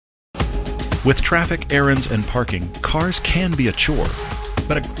With traffic, errands, and parking, cars can be a chore.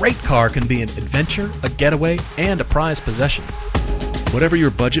 But a great car can be an adventure, a getaway, and a prized possession. Whatever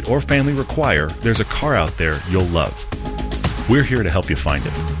your budget or family require, there's a car out there you'll love. We're here to help you find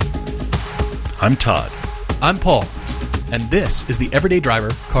it. I'm Todd. I'm Paul. And this is the Everyday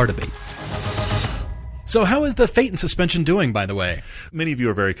Driver Car Debate. So how is the Phaeton suspension doing, by the way? Many of you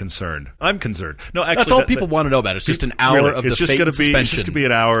are very concerned. I'm concerned. No, actually, that's all people want to know about. It's just an hour of the Phaeton suspension. It's just going to be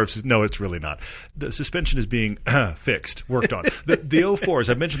an hour of... No, it's really not. The suspension is being fixed, worked on. The 04s,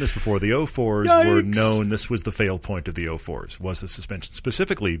 I've mentioned this before, the 04s were known. This was the fail point of the 04s, was the suspension.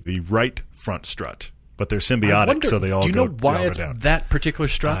 Specifically, the right front strut. But they're symbiotic, so they all go down. Do you know why it's that particular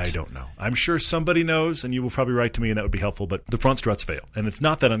strut? I don't know. I'm sure somebody knows, and you will probably write to me, and that would be helpful. But the front struts fail, and it's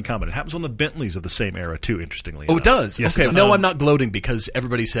not that uncommon. It happens on the Bentleys of the same era, too, interestingly enough. It does? Yes, okay. No, I'm not gloating because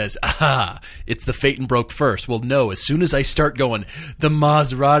everybody says, it's the Phaeton broke first. Well, no. As soon as I start going, the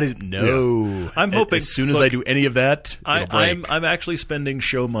Maseratis... No. Yeah. I'm hoping... As soon as I do any of that, it'll break. I'm actually spending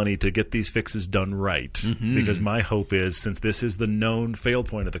show money to get these fixes done right, because my hope is, since this is the known fail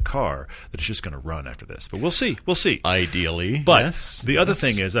point of the car, that it's just going to run after this. But we'll see. We'll see. Ideally. But yes. The other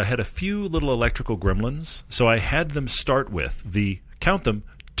thing is I had a few little electrical gremlins, so I had them start with count them,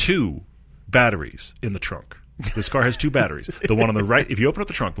 2 batteries in the trunk. This car has 2 batteries. The one on the right, if you open up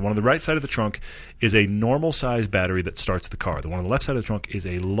the trunk, the one on the right side of the trunk is a normal size battery that starts the car. The one on the left side of the trunk is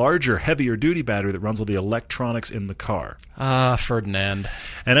a larger, heavier duty battery that runs all the electronics in the car. Ferdinand.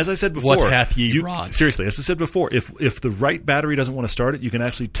 And as I said before, what hath ye wrought? Seriously, as I said before, if the right battery doesn't want to start it, you can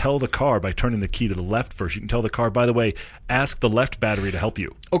actually tell the car by turning the key to the left first. You can tell the car, by the way, ask the left battery to help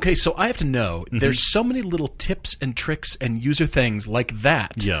you. Okay, so I have to know, there's so many little tips and tricks and user things like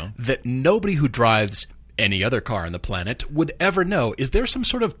that that nobody who drives any other car on the planet would ever know. Is there some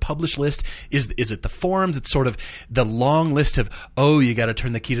sort of published list? Is it the forums? It's sort of the long list of, you got to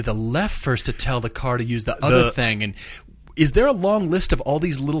turn the key to the left first to tell the car to use the other thing. And is there a long list of all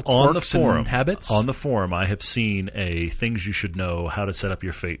these little quirks and habits? On the forum, I have seen things you should know, how to set up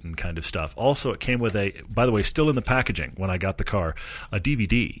your Phaeton kind of stuff. Also, it came with by the way, still in the packaging when I got the car, a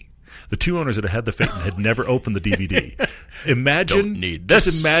DVD. The 2 owners that had the Phaeton had never opened the DVD.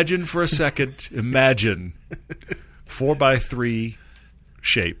 Just imagine for a second, 4x3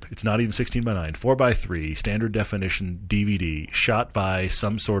 shape. It's not even 16:9. 4x3 standard definition DVD shot by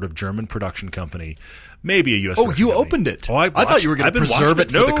some sort of German production company. Maybe a U.S. Oh, you opened it. I thought you were going to preserve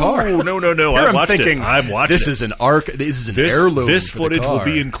it for the car. No. I watched it. I'm watching this is an This is an heirloom. This footage will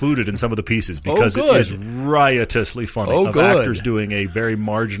be included in some of the pieces because it is riotously funny of actors doing a very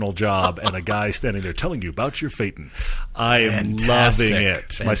marginal job and a guy standing there telling you about your Phaeton. I am loving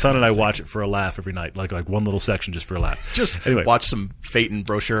it. My son and I watch it for a laugh every night, like one little section just for a laugh. Anyway, watch some Phaeton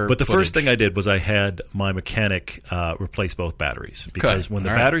brochure. But the first thing I did was I had my mechanic replace both batteries because when the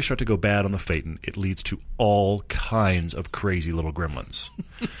batteries start to go bad on the Phaeton, it leads to all kinds of crazy little gremlins.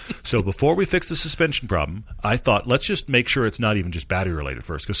 So before we fix the suspension problem, I thought, let's just make sure it's not even just battery related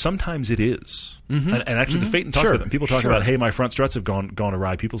first, because sometimes it is. And actually the Phaeton talks about it. And people talk about, hey, my front struts have gone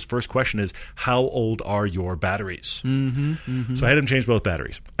awry. People's first question is, how old are your batteries? So I had him change both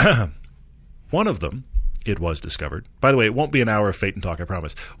batteries. One of them, it was discovered. By the way, it won't be an hour of Phaeton talk, I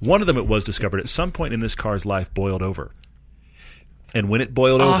promise. One of them, it was discovered at some point in this car's life, boiled over. And when it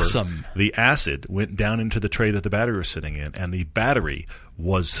boiled over, the acid went down into the tray that the battery was sitting in, and the battery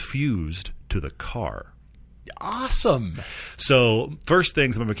was fused to the car. Awesome. So first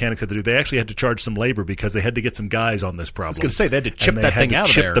things my mechanics had to do, they actually had to charge some labor because they had to get some guys on this problem. I was going to say, they had to chip that thing out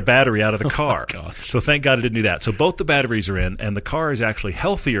of there. Chip the battery out of the car. Oh, gosh. So thank God it didn't do that. So both the batteries are in, and the car is actually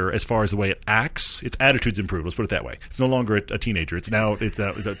healthier as far as the way it acts. Its attitude's improved. Let's put it that way. It's no longer a teenager. It's now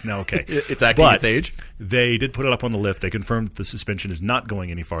okay. It's acting its age. They did put it up on the lift. They confirmed that the suspension is not going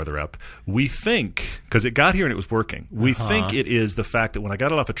any farther up. We think, because it got here and it was working, we think it is the fact that when I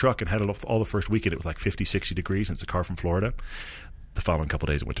got it off a truck and had it all the first weekend, it was like 50, 60 degrees, and it's a car from Florida. The following couple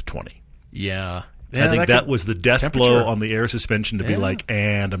of days, it went to 20. Yeah. I think that was the death blow on the air suspension to be like,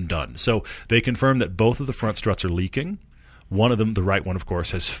 and I'm done. So they confirmed that both of the front struts are leaking. One of them, the right one, of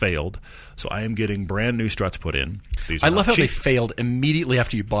course, has failed. So I am getting brand new struts put in. I love how they failed immediately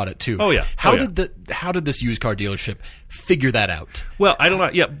after you bought it, too. Oh, yeah. How did this used car dealership figure that out? Well, I don't know.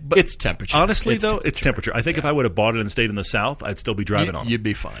 Yeah, but it's temperature. Honestly, it's temperature. I think if I would have bought it and stayed in the South, I'd still be driving on it. You'd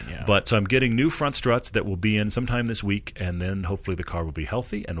be fine, yeah. But so I'm getting new front struts that will be in sometime this week, and then hopefully the car will be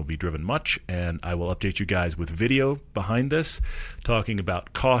healthy and will be driven much, and I will update you guys with video behind this, talking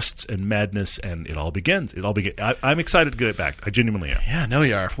about costs and madness, and it all begins. I'm excited to get it back. I genuinely am. Yeah, I know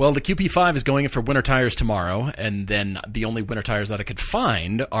you are. Well, the QP5 is going in for winter tires tomorrow, and then the only winter tires that I could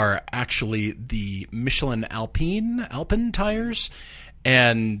find are actually the Michelin Alpine tires,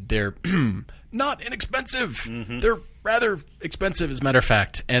 and they're not inexpensive. They're rather expensive, as a matter of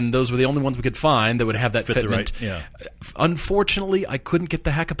fact, and those were the only ones we could find that would have that fitment. Unfortunately, I couldn't get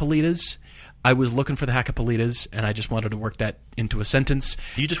the Hacapolitas. I was looking for the Hacapolitas, and I just wanted to work that into a sentence.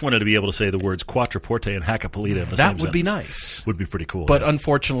 You just wanted to be able to say the words Quattroporte and Hacapolita in the same sentence. That would be nice. Would be pretty cool. But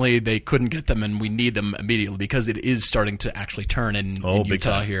unfortunately, they couldn't get them, and we need them immediately because it is starting to actually turn in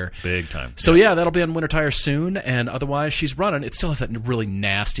Utah here. Big time. So yeah, that'll be on winter tires soon, and otherwise she's running. It still has that really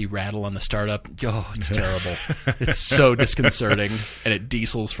nasty rattle on the startup. Oh, it's terrible. It's so disconcerting, and it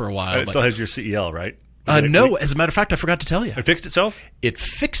diesels for a while. It still has your CEL, right? No, as a matter of fact, I forgot to tell you. It fixed itself? It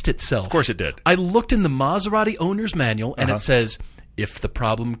fixed itself. Of course it did. I looked in the Maserati owner's manual, and it says, if the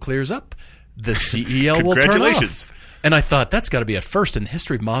problem clears up, the CEL will turn off. And I thought, that's got to be a first in the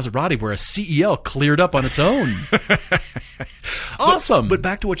history of Maserati where a CEL cleared up on its own. Awesome. But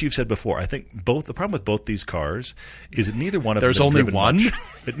back to what you've said before, I think the problem with both these cars is that neither one of them There's only one?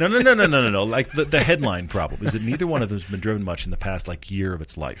 No. Like the headline problem is that neither one of them has been driven much in the past year of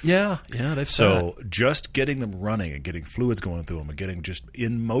its life. Yeah, they've So just getting them running and getting fluids going through them and getting just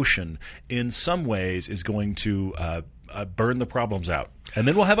in motion in some ways is going to burn the problems out. And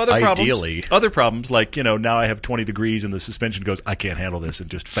then we'll have other problems. Ideally. Other problems like, now I have 20 degrees and the suspension goes, I can't handle this, and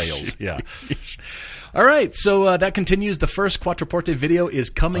just fails. Yeah. All right, so that continues. The first Quattroporte video is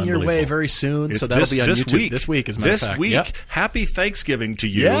coming your way very soon, so that'll be on YouTube this week, as a matter of fact. This week. Yep. Happy Thanksgiving to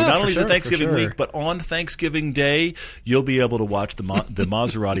you. Yeah, Not only is it Thanksgiving week, but on Thanksgiving Day, you'll be able to watch the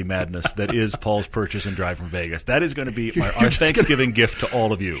Maserati madness that is Paul's purchase and drive from Vegas. That is going to be our Thanksgiving gift to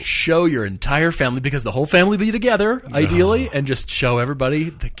all of you. Show your entire family, because the whole family will be together, ideally, and just show everybody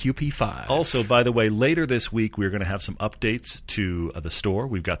the QP5. Also, by the way, later this week, we're going to have some updates to the store.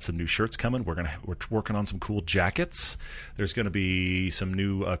 We've got some new shirts coming. We're working on some cool jackets. There's going to be some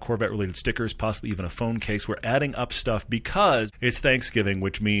new Corvette-related stickers, possibly even a phone case. We're adding up stuff because it's Thanksgiving,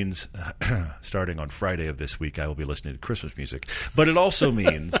 which means starting on Friday of this week, I will be listening to Christmas music. But it also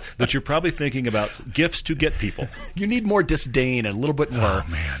means that you're probably thinking about gifts to get people. You need more disdain and a little bit more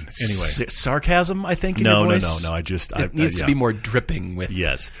Anyway. Sarcasm, I think, in your voice. No. It needs to be more dripping with...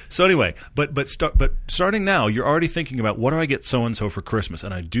 Yes. So anyway, but starting now, you're already thinking about, what do I get so-and-so for Christmas?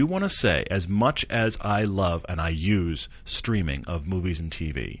 And I do want to say, as much as I love and I use streaming of movies and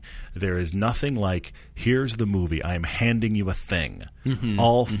TV, there is nothing like, here's the movie, I'm handing you a thing.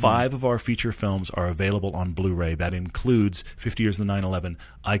 All 5 of our feature films are available on Blu-ray. That includes 50 Years of the 9/11,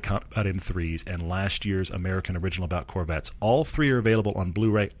 Icon About in Threes, and last year's American Original About Corvettes. All 3 are available on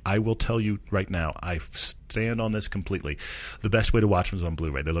Blu-ray. I will tell you right now, I stand on this completely. The best way to watch them is on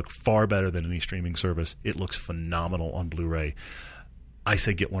Blu-ray. They look far better than any streaming service. It looks phenomenal on Blu-ray. I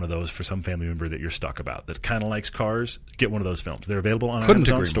say get one of those for some family member that you're stuck about, that kind of likes cars. Get one of those films. They're available on our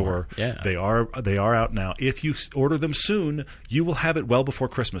Amazon store. Yeah. They are out now. If you order them soon, you will have it well before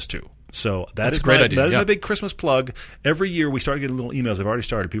Christmas too. So that's a great idea. That is my big Christmas plug. Every year we start getting little emails. I've already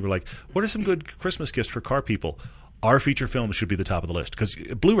started. People are like, "What are some good Christmas gifts for car people?" Our feature films should be the top of the list, because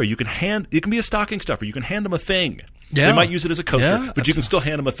Blu-ray, it can be a stocking stuffer. You can hand them a thing. Yeah. They might use it as a coaster, but you can still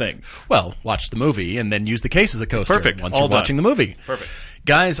hand them a thing. Well, watch the movie and then use the case as a coaster. Perfect. Once you're watching the movie. Perfect.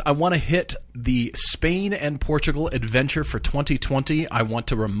 Guys, I want to hit the Spain and Portugal adventure for 2020. I want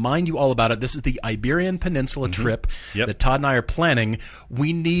to remind you all about it. This is the Iberian Peninsula trip that Todd and I are planning.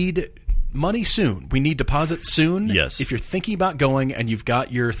 We need money soon. We need deposits soon. Yes. If you're thinking about going and you've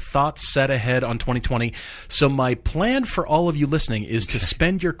got your thoughts set ahead on 2020. So my plan for all of you listening is to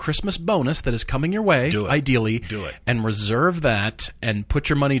spend your Christmas bonus that is coming your way, ideally, and reserve that and put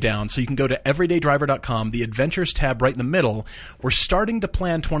your money down. So you can go to everydaydriver.com, the adventures tab right in the middle. We're starting to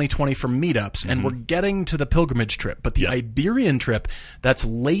plan 2020 for meetups, and we're getting to the pilgrimage trip. But the Iberian trip, that's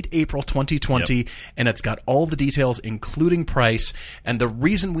late April 2020, and it's got all the details, including price. And the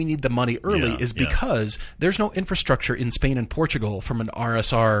reason we need the money early is because there's no infrastructure in Spain and Portugal from an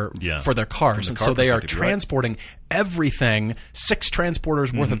RSR for their cars. And so they are transporting everything, 6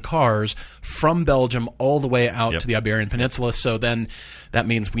 transporters worth of cars from Belgium all the way out to the Iberian Peninsula. So then that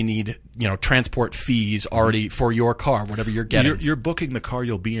means we need, transport fees already for your car, whatever you're getting. You're booking the car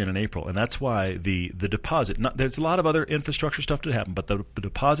you'll be in April, and that's why the deposit, there's a lot of other infrastructure stuff to happen, but the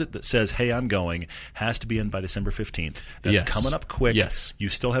deposit that says, hey, I'm going, has to be in by December 15th. That's coming up quick. Yes. You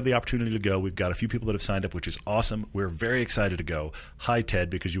still have the opportunity to go. We've got a few people that have signed up, which is awesome. We're very excited to go. Hi, Ted,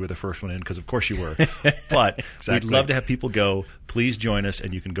 because you were the first one in, because of course you were. But we'd love to have people go. Please join us,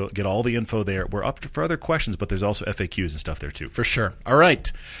 and you can go get all the info there. We're up for other questions, but there's also FAQs and stuff there too. For sure. All right.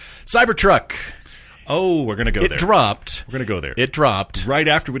 Cybertruck. Oh, we're going to go there. It dropped. We're going to go there. It dropped. Right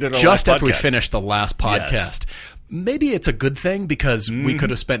after we did our just last podcast. After we finished the last podcast. Yes. maybe it's a good thing because we could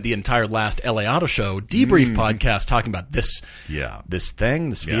have spent the entire last LA Auto Show debrief podcast talking about this vehicle. The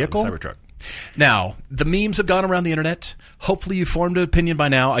Cybertruck. Now, the memes have gone around the internet. Hopefully you formed an opinion by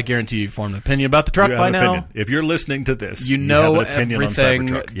now. I guarantee you formed an opinion about the truck by now. Opinion. If you're listening to this, you know have an opinion everything, on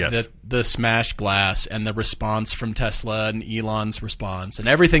Cybertruck. Yes. The smashed glass and the response from Tesla and Elon's response and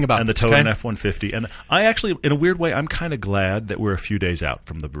everything about and the Toyota F-150. And I actually, in a weird way, I'm kind of glad that we're a few days out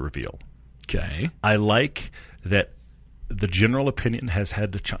from the reveal. Okay. I like that the general opinion has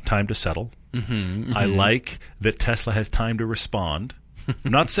had time to settle. I like that Tesla has time to respond.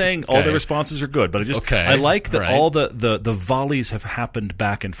 I'm not saying all the responses are good, but I like that all the volleys have happened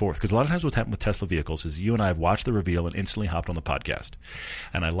back and forth. Because a lot of times what happened with Tesla vehicles is you and I have watched the reveal and instantly hopped on the podcast.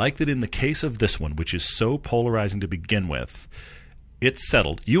 And I like that in the case of this one, which is so polarizing to begin with, it's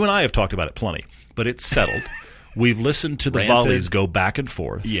settled. You and I have talked about it plenty, but it's settled. We've listened to the volleys go back and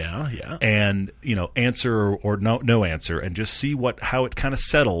forth. Yeah. And, answer or no answer and just see how it kind of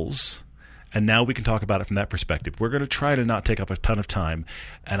settles. And now we can talk about it from that perspective. We're going to try to not take up a ton of time.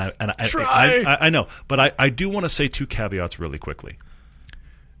 And I know, but I do want to say 2 caveats really quickly.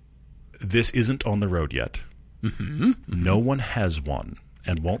 This isn't on the road yet. No one has one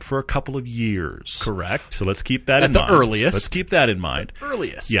and won't for a couple of years. Correct. So let's keep that in mind. At the earliest. Let's keep that in mind. The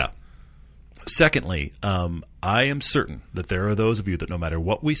earliest. Yeah. Secondly, I am certain that there are those of you that no matter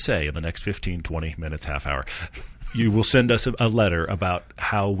what we say in the next 15, 20 minutes, half hour, you will send us a letter about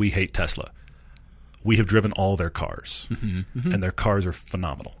how we hate Tesla. We have driven all their cars, and their cars are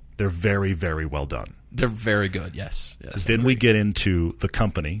phenomenal. They're very, very well done. They're very good, yes. Then we get into the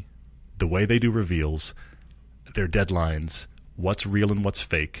company, the way they do reveals, their deadlines, what's real and what's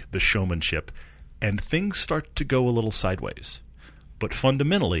fake, the showmanship, and things start to go a little sideways. But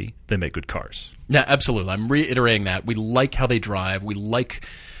fundamentally, they make good cars. Yeah, absolutely. I'm reiterating that. We like how they drive. We like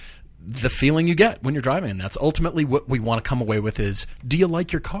the feeling you get when you're driving. And that's ultimately what we want to come away with is, do you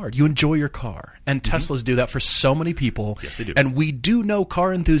like your car? Do you enjoy your car? And Teslas do that for so many people. Yes, they do. And we do know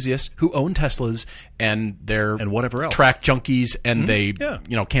car enthusiasts who own Teslas and they're whatever else. Track junkies and they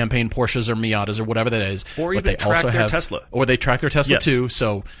campaign Porsches or Miatas or whatever that is. Or even track their Tesla. Or they track their Tesla too.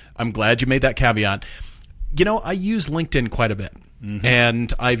 So I'm glad you made that caveat. I use LinkedIn quite a bit.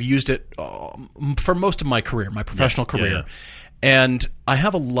 And I've used it for most of my career, my professional career. Yeah. And I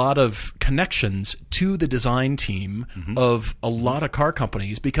have a lot of connections to the design team of a lot of car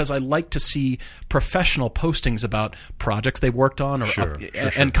companies because I like to see professional postings about projects they've worked on,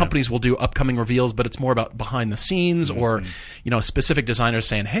 and companies will do upcoming reveals, but it's more about behind the scenes or specific designers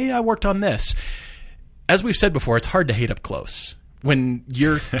saying, "Hey, I worked on this." As we've said before, it's hard to hate up close. When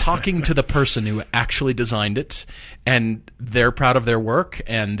you're talking to the person who actually designed it and they're proud of their work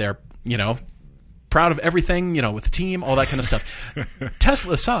and they're, proud of everything, with the team, all that kind of stuff.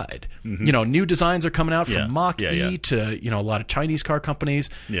 Tesla aside, new designs are coming out from Mach-E to, a lot of Chinese car companies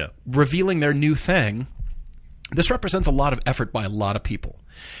revealing their new thing. This represents a lot of effort by a lot of people.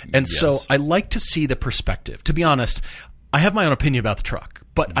 And so I like to see the perspective. To be honest, I have my own opinion about the truck,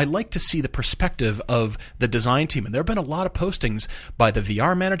 but I like to see the perspective of the design team. And there have been a lot of postings by the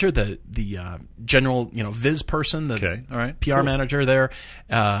VR manager, the general, viz person, the PR manager there,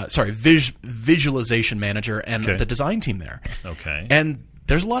 visualization manager, and the design team there. Okay. And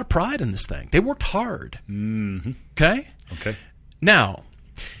there's a lot of pride in this thing. They worked hard. Okay? Okay. Now,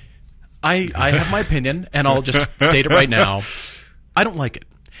 I have my opinion, and I'll just state it right now. I don't like it.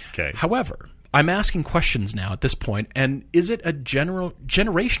 Okay. However, I'm asking questions now at this point, and is it a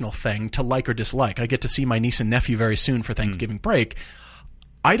generational thing to like or dislike? I get to see my niece and nephew very soon for Thanksgiving break.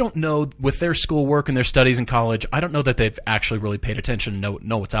 I don't know, with their schoolwork and their studies in college, I don't know that they've actually really paid attention and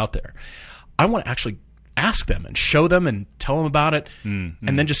know what's out there. I want to actually ask them and show them and tell them about it, and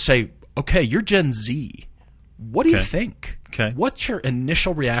then just say, okay, you're Gen Z. What do you think? Okay. What's your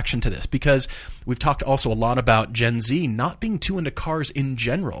initial reaction to this? Because we've talked also a lot about Gen Z not being too into cars in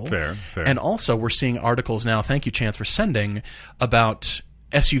general. Fair. And also we're seeing articles now, thank you, Chance, for sending, about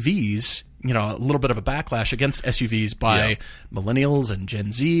SUVs, a little bit of a backlash against SUVs by millennials and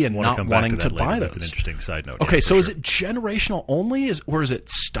Gen Z and not wanting to buy those. That's an interesting side note. Okay, so is it generational only, or is it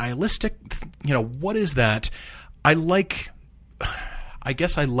stylistic? What is that? I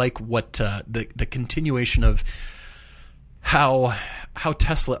guess I like what the continuation of how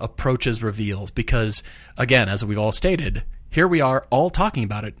Tesla approaches reveals, because again, as we've all stated, here we are all talking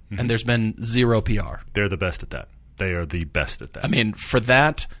about it, and there's been zero PR. They're the best at that. They are the best at that. I mean, for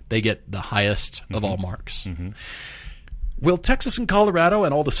that, they get the highest of all marks. Will Texas and Colorado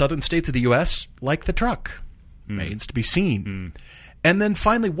and all the southern states of the U.S. like the truck? Remains to be seen. And then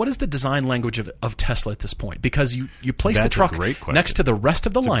finally, what is the design language of Tesla at this point? Because you place the truck next to the rest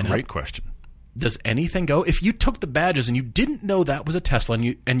of the lineup. Great question. Does anything go? If you took the badges and you didn't know that was a Tesla,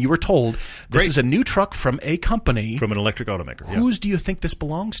 and you were told this is a new truck from a company, from an electric automaker, whose do you think this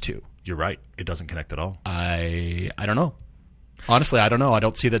belongs to? You're right. It doesn't connect at all. I don't know. Honestly, I don't know. I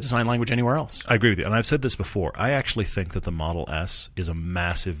don't see the design language anywhere else. I agree with you. And I've said this before. I actually think that the Model S is a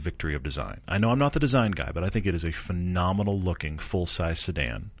massive victory of design. I know I'm not the design guy, but I think it is a phenomenal-looking, full-size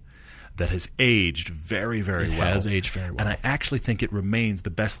sedan that has aged very, very well. It has aged very well. And I actually think it remains the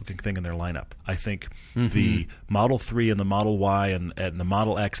best-looking thing in their lineup. I think the Model 3 and the Model Y and the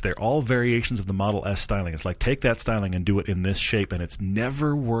Model X, they're all variations of the Model S styling. It's like, take that styling and do it in this shape, and it's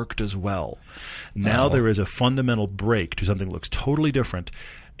never worked as well. Now there is a fundamental break to something that looks totally different.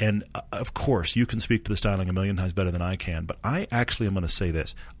 And, of course, you can speak to the styling a million times better than I can, but I actually am going to say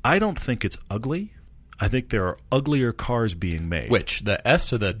this. I don't think it's ugly. I think there are uglier cars being made. Which? The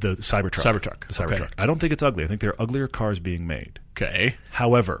S or the Cybertruck? Cybertruck. The Cybertruck. Okay. I don't think it's ugly. I think there are uglier cars being made. Okay.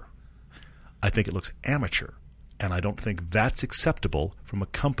 However, I think it looks amateur, and I don't think that's acceptable from a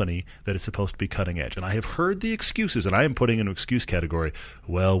company that is supposed to be cutting edge. And I have heard the excuses, and I am putting in an excuse category.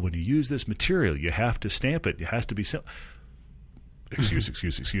 Well, when you use this material, you have to stamp it. It has to be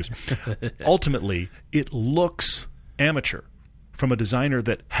excuse. Ultimately, it looks amateur from a designer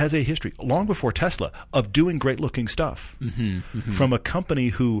that has a history, long before Tesla, of doing great-looking stuff. From a company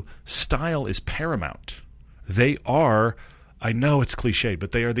whose style is paramount. They are, I know it's cliched,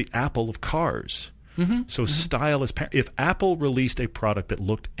 but they are the Apple of cars. So style is if Apple released a product that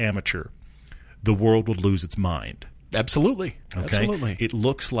looked amateur, the world would lose its mind. Absolutely. Okay? Absolutely. It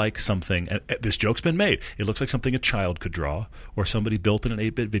looks like something, this joke's been made, it looks like something a child could draw, or somebody built in an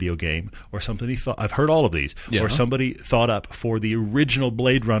 8-bit video game, or something he thought, I've heard all of these, or somebody thought up for the original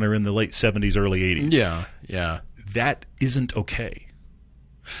Blade Runner in the late 70s, early 80s. Yeah. That isn't okay.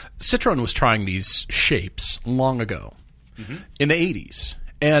 Citroen was trying these shapes long ago, in the 80s.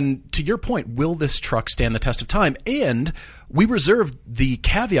 And to your point, will this truck stand the test of time? And we reserve the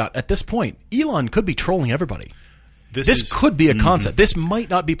caveat at this point. Elon could be trolling everybody. This could be a concept. This might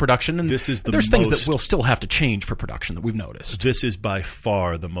not be production. And there's things that will still have to change for production that we've noticed. This is by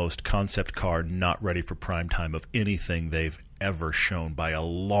far the most concept car not ready for prime time of anything they've ever shown by a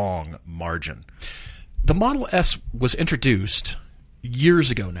long margin. The Model S was introduced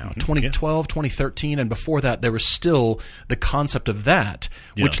years ago now, 2012, 2013, and before that there was still the concept of that,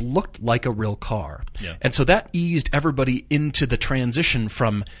 which looked like a real car. And so that eased everybody into the transition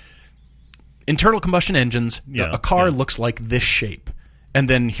from internal combustion engines, a car looks like this shape. And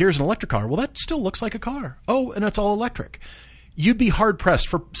then here's an electric car. Well, that still looks like a car. Oh, and it's all electric. You'd be hard-pressed,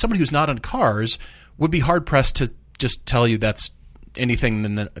 for somebody who's not on cars, would be hard-pressed to just tell you that's anything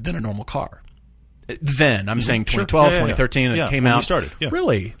than a normal car. Then, I'm saying 2012, 2013, and it came out. You started.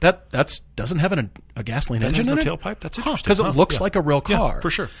 Really? That doesn't have a gasoline engine in it? Tailpipe? That's interesting. Because it looks like a real car. Yeah, for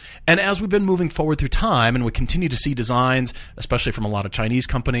sure. And as we've been moving forward through time, and we continue to see designs, especially from a lot of Chinese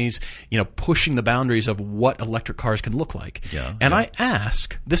companies, pushing the boundaries of what electric cars can look like. I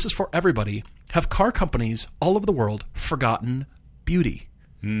ask, this is for everybody, have car companies all over the world forgotten beauty?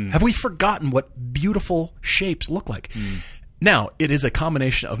 Have we forgotten what beautiful shapes look like? Now, it is a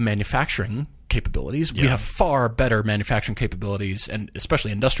combination of manufacturing capabilities. We have far better manufacturing capabilities, and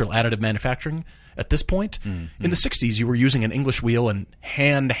especially industrial additive manufacturing at this point. In the 60s, you were using an English wheel and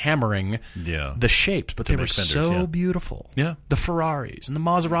hand hammering the shapes, but they were so beautiful. The Ferraris and the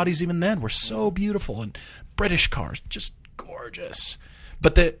Maseratis even then were so beautiful, and British cars, just gorgeous.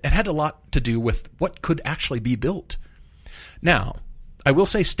 But it had a lot to do with what could actually be built. Now, I will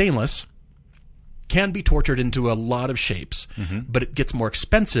say stainless can be tortured into a lot of shapes, but it gets more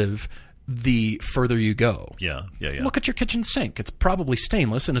expensive the further you go. Look at your kitchen sink. It's probably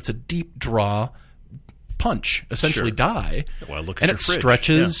stainless, and it's a deep draw punch, essentially die. Well, look at and your it fridge.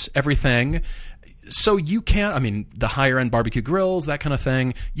 Stretches everything. So you can, the higher-end barbecue grills, that kind of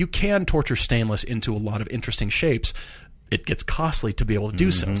thing, you can torture stainless into a lot of interesting shapes. It gets costly to be able to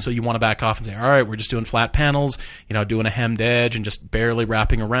do so. So you want to back off and say, all right, we're just doing flat panels, doing a hemmed edge and just barely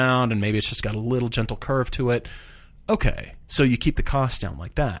wrapping around, and maybe it's just got a little gentle curve to it. Okay, so you keep the cost down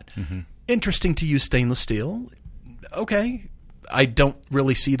like that. Interesting to use stainless steel. Okay, I don't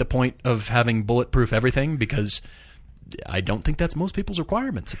really see the point of having bulletproof everything, because I don't think that's most people's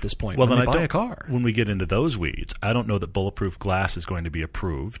requirements at this point when they buy a car. When we get into those weeds, I don't know that bulletproof glass is going to be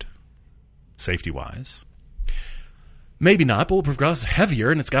approved, safety-wise. Maybe not. Bulletproof glass is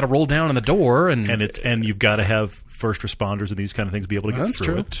heavier, and it's got to roll down on the door, and you've got to have first responders and these kind of things be able to get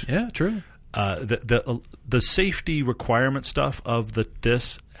through it. Yeah, true. The safety requirement stuff of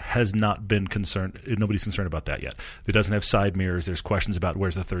this has not been concerned. Nobody's concerned about that yet. It doesn't have side mirrors. There's questions about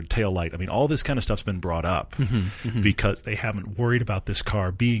where's the third tail light. I mean, all this kind of stuff's been brought up because they haven't worried about this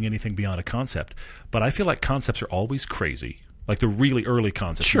car being anything beyond a concept. But I feel like concepts are always crazy. Like the really early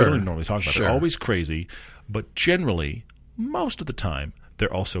concepts we don't normally talk about. They're always crazy, but generally, most of the time,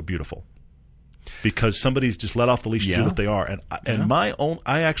 they're also beautiful. Because somebody's just let off the leash to do what they are, and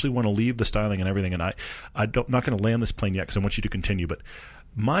I actually want to leave the styling and everything, and I'm not going to land this plane yet because I want you to continue. But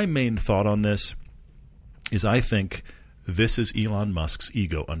my main thought on this is I think this is Elon Musk's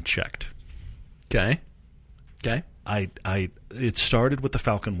ego unchecked. Okay. It started with the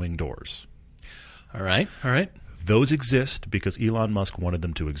Falcon Wing doors. All right. Those exist because Elon Musk wanted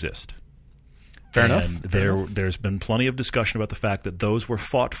them to exist. Fair enough. There's been plenty of discussion about the fact that those were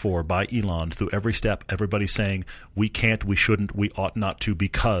fought for by Elon through every step. Everybody saying we can't, we shouldn't, we ought not to,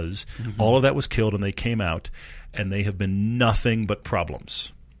 because all of that was killed and they came out, and they have been nothing but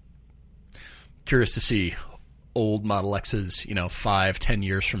problems. Curious to see old Model X's, 5-10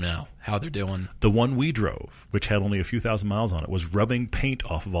 years from now, how they're doing. The one we drove, which had only a few thousand miles on it, was rubbing paint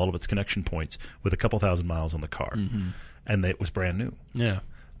off of all of its connection points with a couple thousand miles on the car, and it was brand new. Yeah.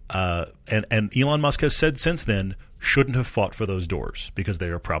 And Elon Musk has said since then, shouldn't have fought for those doors because they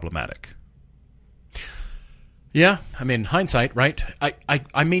are problematic. Yeah, I mean, hindsight, right?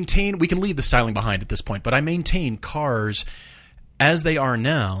 I maintain, we can leave the styling behind at this point, but I maintain cars, as they are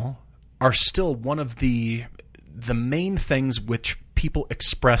now, are still one of the main things which people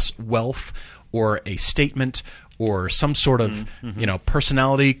express wealth or a statement or some sort of,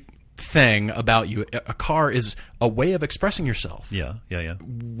 personality thing about you. A car is a way of expressing yourself. Yeah.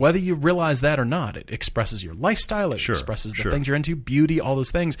 Whether you realize that or not, it expresses your lifestyle. It expresses the things you're into, beauty, all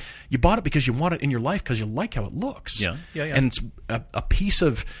those things. You bought it because you want it in your life because you like how it looks. Yeah. And it's a piece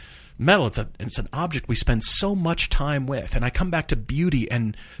of metal. It's an object we spend so much time with. And I come back to beauty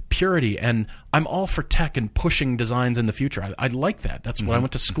and purity, and I'm all for tech and pushing designs in the future. I like that. That's what I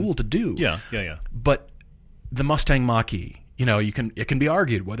went to school to do. Yeah. But the Mustang Mach-E, it can be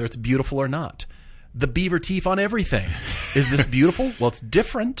argued whether it's beautiful or not. The beaver teeth on everything. Is this beautiful? Well, it's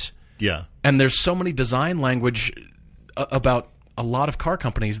different. Yeah. And there's so many design language about a lot of car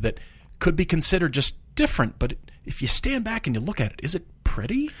companies that could be considered just different. But if you stand back and you look at it, is it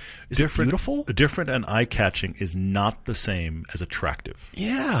pretty? Is it beautiful? Different and eye-catching is not the same as attractive.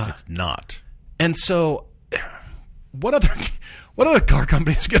 Yeah. It's not. And so what other car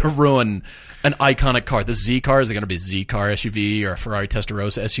company is going to ruin an iconic car? The Z car, is it going to be a Z car SUV or a Ferrari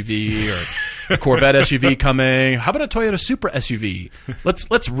Testarossa SUV or a Corvette SUV coming? How about a Toyota Supra SUV?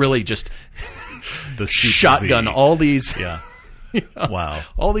 Let's really just the shotgun all these. Yeah. Wow.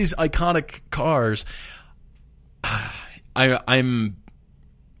 All these iconic cars. I'm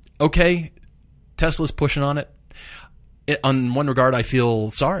okay. Tesla's pushing on it. On one regard, I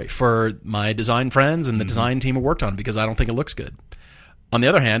feel sorry for my design friends and the design team who worked on it because I don't think it looks good. On the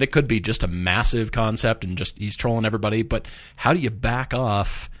other hand, it could be just a massive concept and just he's trolling everybody. But how do you back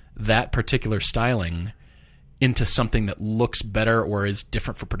off that particular styling into something that looks better or is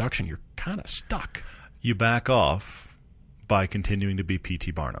different for production? You're kind of stuck. You back off by continuing to be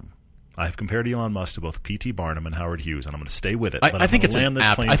P.T. Barnum. I've compared Elon Musk to both P.T. Barnum and Howard Hughes, and I'm going to stay with it. I think it's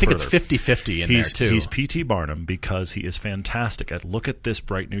it's 50-50 in there, too. He's P.T. Barnum because he is fantastic at look at this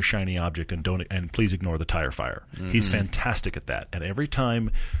bright, new, shiny object and please ignore the tire fire. He's fantastic at that. And every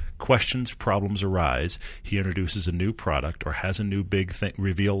time problems arise, he introduces a new product or has a new big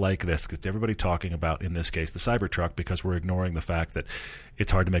reveal like this. Gets everybody talking about, in this case, the Cybertruck, because we're ignoring the fact that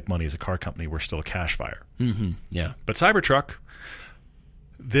it's hard to make money as a car company. We're still a cash fire. Yeah. But Cybertruck...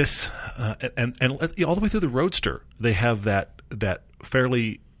 This and all the way through the Roadster, they have that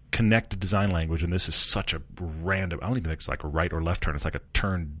fairly connected design language, and this is such a random. I don't even think it's like a right or left turn. It's like a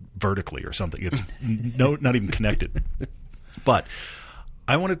turn vertically or something. It's not even connected. But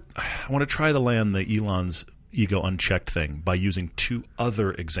I want to try to land the Elon's ego unchecked thing by using two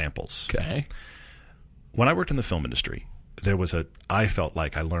other examples. Okay. When I worked in the film industry, I felt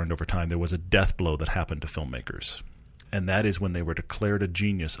like I learned over time there was a death blow that happened to filmmakers. And that is when they were declared a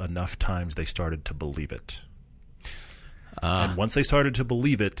genius enough times they started to believe it. And once they started to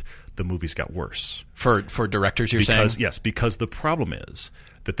believe it, the movies got worse. For directors, you're saying? Yes, because the problem is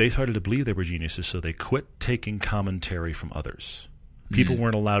that they started to believe they were geniuses, so they quit taking commentary from others. People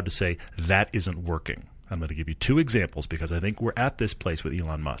weren't allowed to say, that isn't working. I'm going to give you two examples because I think we're at this place with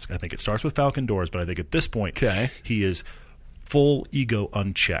Elon Musk. I think it starts with Falcon Doors, but I think at this point, he is full ego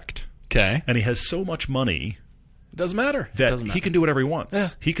unchecked. Okay. And he has so much money... It doesn't matter. He can do whatever he wants. Yeah.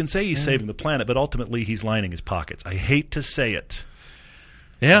 He can say he's saving the planet, but ultimately he's lining his pockets. I hate to say it.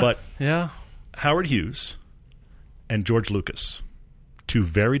 Yeah. But Howard Hughes and George Lucas, two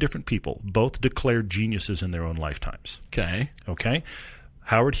very different people, both declared geniuses in their own lifetimes. Okay?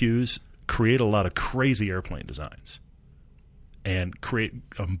 Howard Hughes created a lot of crazy airplane designs and create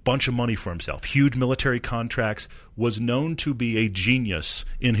a bunch of money for himself. Huge military contracts, was known to be a genius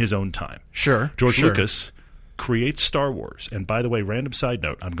in his own time. Sure. George Lucas creates Star Wars. And by the way, random side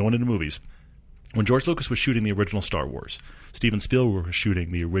note, I'm going into movies. When George Lucas was shooting the original Star Wars, Steven Spielberg was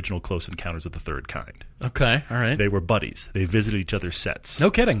shooting the original Close Encounters of the Third Kind. Okay, all right. They were buddies. They visited each other's sets. No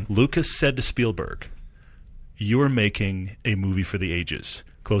kidding. Lucas said to Spielberg, "You are making a movie for the ages.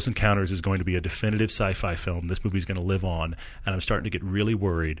 Close Encounters is going to be a definitive sci-fi film. This movie is going to live on, and I'm starting to get really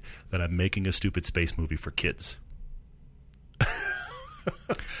worried that I'm making a stupid space movie for kids."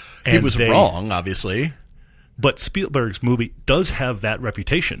 He was wrong, obviously. But Spielberg's movie does have that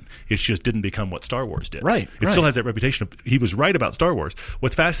reputation. It just didn't become what Star Wars did. Right. It still has that reputation. He was right about Star Wars.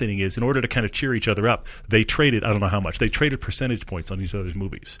 What's fascinating is, in order to kind of cheer each other up, they traded, I don't know how much, they traded percentage points on each other's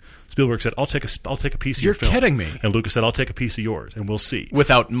movies. Spielberg said, I'll take a piece of your film. You're kidding me. And Lucas said, I'll take a piece of yours, and we'll see.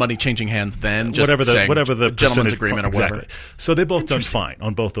 Without money changing hands then? Just whatever the gentleman's agreement or whatever. Exactly. So they both done fine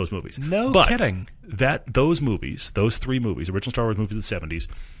on both those movies. No kidding. Those movies, those three movies, original Star Wars movies of the 70s,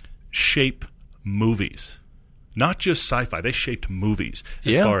 shape movies. Not just sci-fi. They shaped movies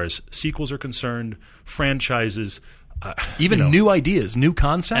as far as sequels are concerned, franchises. Even new ideas, new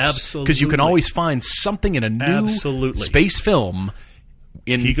concepts. Absolutely. Because you can always find something in a new space film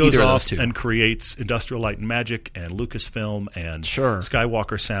in he goes either off of those two. And creates Industrial Light and Magic and Lucasfilm and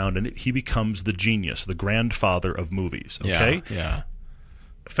Skywalker Sound, and he becomes the genius, the grandfather of movies. Okay? Yeah.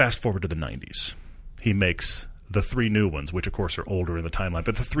 Fast forward to the 90s. He makes the three new ones, which of course are older in the timeline,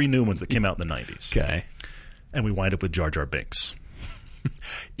 but the three new ones that came out in the 90s. Okay. And we wind up with Jar Jar Binks.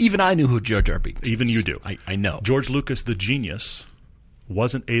 Even I knew who Jar Jar Binks is. Even you do. I know. George Lucas, the genius,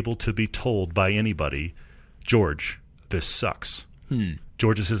 wasn't able to be told by anybody, George, this sucks.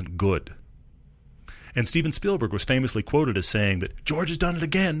 George, this isn't good. And Steven Spielberg was famously quoted as saying that George has done it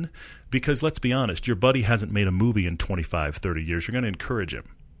again because, let's be honest, your buddy hasn't made a movie in 25, 30 years. You're going to encourage him.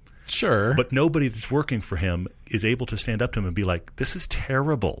 Sure. But nobody that's working for him is able to stand up to him and be like, this is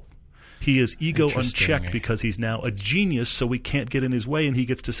terrible. He is ego unchecked because he's now a genius, so we can't get in his way, and he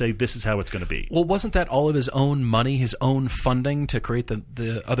gets to say, this is how it's going to be. Well, wasn't that all of his own money, his own funding to create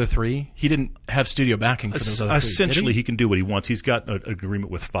the other three? He didn't have studio backing for those other three, essentially, he can do what he wants. He's got an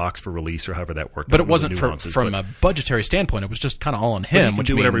agreement with Fox for release or however that worked. But it wasn't from a budgetary standpoint. It was just kind of all on him. He can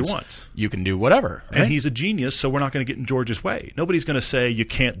do whatever he wants. You can do whatever. Right? And he's a genius, so we're not going to get in George's way. Nobody's going to say you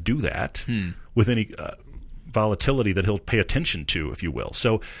can't do that with any volatility that he'll pay attention to, if you will.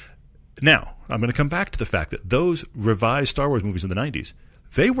 So now, I'm going to come back to the fact that those revised Star Wars movies in the 90s,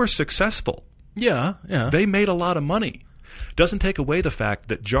 they were successful. Yeah. They made a lot of money. Doesn't take away the fact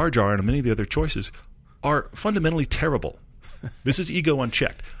that Jar Jar and many of the other choices are fundamentally terrible. This is ego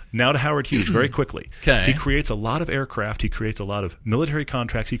unchecked. Now to Howard Hughes, very quickly. Okay. He creates a lot of aircraft. He creates a lot of military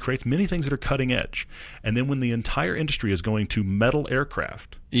contracts. He creates many things that are cutting edge. And then when the entire industry is going to metal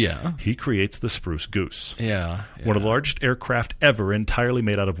aircraft, he creates the Spruce Goose. One of the largest aircraft ever, entirely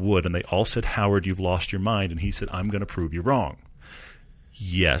made out of wood. And they all said, Howard, you've lost your mind. And he said, I'm going to prove you wrong.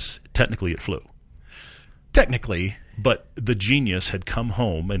 Yes, technically it flew. Technically. But the genius had come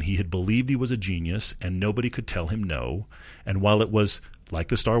home, and he had believed he was a genius, and nobody could tell him no. And while it was, like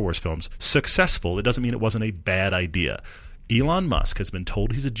the Star Wars films, successful, it doesn't mean it wasn't a bad idea. Elon Musk has been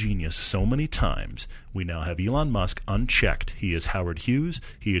told he's a genius so many times. We now have Elon Musk unchecked. He is Howard Hughes.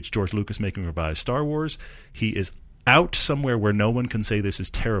 He is George Lucas making revised Star Wars. He is out somewhere where no one can say this is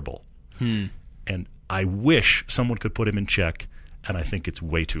terrible. And I wish someone could put him in check, and I think it's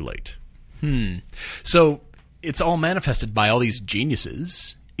way too late. So it's all manifested by all these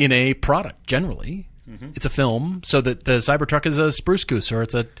geniuses in a product, generally. It's a film, so that the Cybertruck is a Spruce Goose, or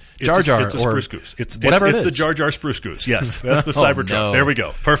it's a Jar Jar, it's a Spruce Goose. It's the Jar Jar Spruce Goose. Yes, that's the Cybertruck. No. There we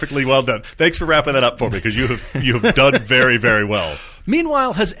go. Perfectly well done. Thanks for wrapping that up for me, because you have done very, very well.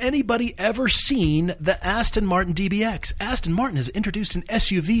 Meanwhile, has anybody ever seen the Aston Martin DBX? Aston Martin has introduced an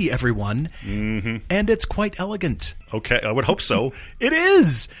SUV, everyone, and it's quite elegant. Okay, I would hope so. It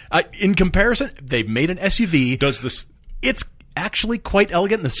is. In comparison, they've made an SUV. It's actually quite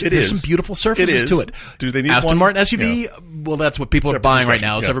elegant. There's some beautiful surfaces to it. Do they need Aston Martin SUV? Yeah. Well, that's what people are buying right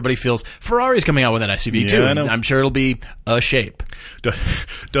now, so everybody feels Ferrari's coming out with an SUV too. I'm sure it'll be a shape.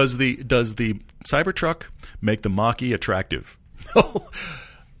 Does the Cybertruck make the Mach-E attractive?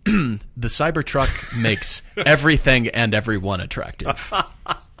 The Cybertruck makes everything and everyone attractive.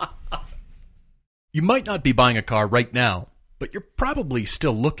 You might not be buying a car right now, but you're probably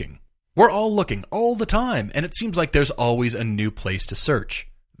still looking. We're all looking all the time, and it seems like there's always a new place to search.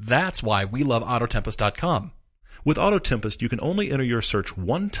 That's why we love Autotempest.com. With Autotempest, you can only enter your search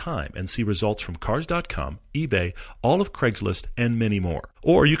one time and see results from Cars.com, eBay, all of Craigslist, and many more.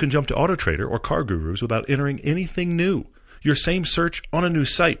 Or you can jump to AutoTrader or Car Gurus without entering anything new. Your same search on a new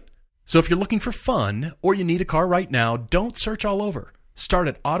site. So if you're looking for fun or you need a car right now, don't search all over. Start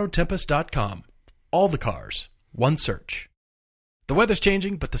at Autotempest.com. All the cars, one search. The weather's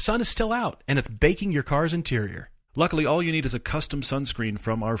changing, but the sun is still out, and it's baking your car's interior. Luckily, all you need is a custom sunscreen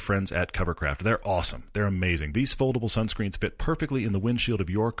from our friends at Covercraft. They're awesome. They're amazing. These foldable sunscreens fit perfectly in the windshield of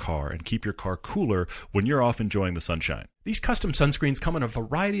your car and keep your car cooler when you're off enjoying the sunshine. These custom sunscreens come in a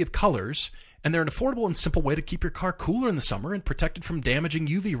variety of colors, and they're an affordable and simple way to keep your car cooler in the summer and protected from damaging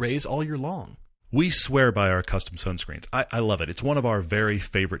UV rays all year long. We swear by our custom sunscreens. I love it. It's one of our very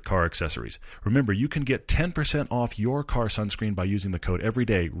favorite car accessories. Remember, you can get 10% off your car sunscreen by using the code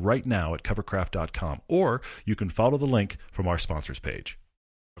EVERYDAY right now at covercraft.com, or you can follow the link from our sponsors page.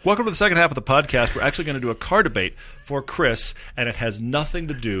 Welcome to the second half of the podcast. We're actually going to do a car debate for Chris, and it has nothing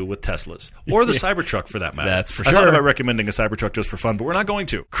to do with Teslas or the Cybertruck for that matter. That's for sure. I thought about recommending a Cybertruck just for fun, but we're not going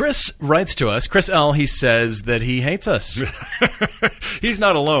to. Chris writes to us. Chris L., he says that he hates us. He's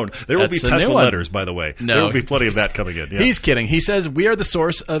not alone. There will be Tesla letters, by the way. No, there will be plenty of that coming in. Yeah. He's kidding. He says we are the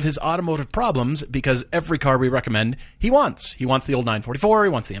source of his automotive problems because every car we recommend, he wants. He wants the old 944. He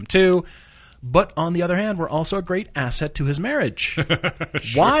wants the M2. But on the other hand, we're also a great asset to his marriage.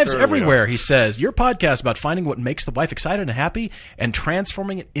 Wives everywhere, he says. Your podcast about finding what makes the wife excited and happy and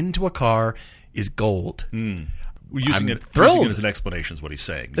transforming it into a car is gold. Using it as an explanation is what he's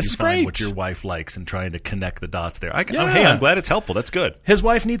saying. This you is find great. What your wife likes and trying to connect the dots there. Hey, I'm glad it's helpful. That's good. His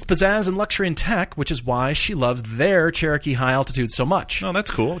wife needs pizzazz and luxury and tech, which is why she loves their Cherokee High Altitude so much. Oh, that's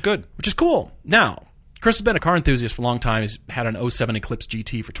cool. Good. Which is cool. Now, Chris has been a car enthusiast for a long time. He's had an 07 Eclipse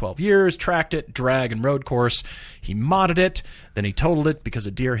GT for 12 years, tracked it, drag and road course. He modded it, then he totaled it because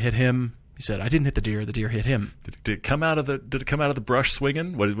a deer hit him. He said, "I didn't hit the deer hit him." Did it come out of the brush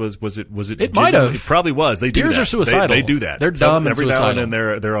swinging? Was it? It might have. It probably was. They do Deers that. are suicidal. They do that. They're dumb and suicidal. Every now and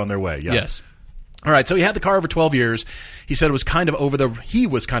then they're on their way. Yeah. Yes. All right. So he had the car over 12 years. He said he was kind of over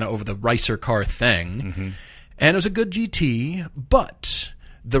the ricer car thing, and it was a good GT, but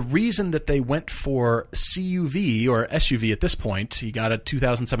the reason that they went for CUV or SUV at this point, he got a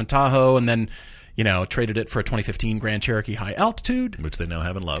 2007 Tahoe and then, traded it for a 2015 Grand Cherokee High Altitude. Which they now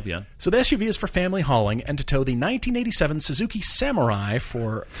have in love, yeah. So the SUV is for family hauling and to tow the 1987 Suzuki Samurai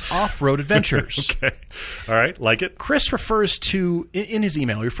for off-road adventures. Okay. All right. Like it. Chris refers to, in his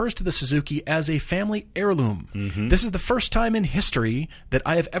email, the Suzuki as a family heirloom. This is the first time in history that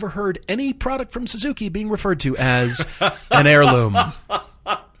I have ever heard any product from Suzuki being referred to as an heirloom.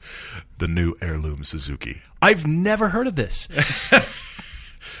 The new heirloom Suzuki. I've never heard of this.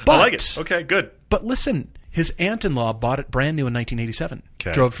 I like it. Okay, good. But listen, his aunt-in-law bought it brand new in 1987.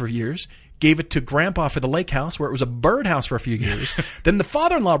 Okay. Drove for years. Gave it to Grandpa for the lake house, where it was a birdhouse for a few years. Then the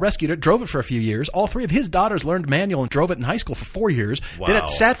father-in-law rescued it, drove it for a few years. All three of his daughters learned manual and drove it in high school for 4 years. Wow. Then it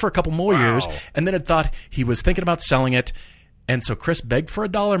sat for a couple more years, and then it thought he was thinking about selling it. And so Chris begged for a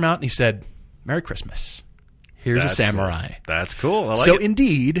dollar amount, and he said, "Merry Christmas. Here's a Samurai." Cool. That's cool. I like so it.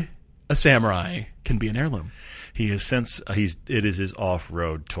 indeed, a Samurai can be an heirloom. It is his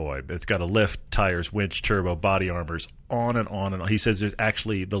off-road toy. It's got a lift, tires, winch, turbo, body armors, on and on and on. He says there's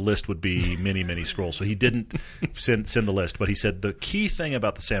actually the list would be many, many scrolls. So he didn't send the list, but he said the key thing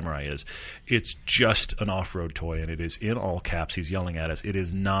about the Samurai is it's just an off-road toy, and it is in all caps. He's yelling at us. It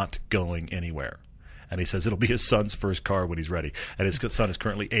is not going anywhere. And he says it'll be his son's first car when he's ready. And his son is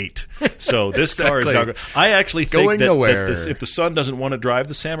currently 8. So this car is not going. I actually think that if the son doesn't want to drive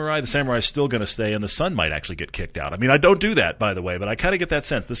the Samurai is still going to stay, and the son might actually get kicked out. I mean, I don't do that, by the way, but I kind of get that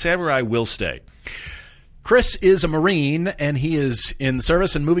sense. The Samurai will stay. Chris is a Marine, and he is in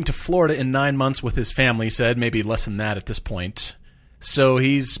service and moving to Florida in 9 months with his family, said, maybe less than that at this point. So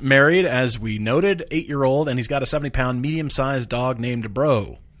he's married, as we noted, 8-year-old, and he's got a 70-pound medium-sized dog named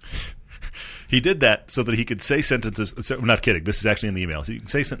Bro. He did that so that he could say sentences. I'm not kidding. This is actually in the email. So you can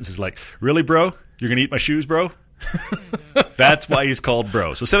say sentences like, "Really, bro? You're going to eat my shoes, bro?" That's why he's called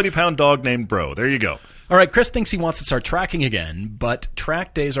Bro. So 70-pound dog named Bro. There you go. All right, Chris thinks he wants to start tracking again, but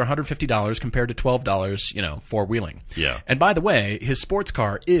track days are $150 compared to $12, four-wheeling. Yeah. And by the way, his sports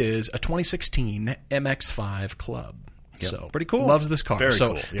car is a 2016 MX-5 Club. Yep. So pretty cool. Loves this car. Very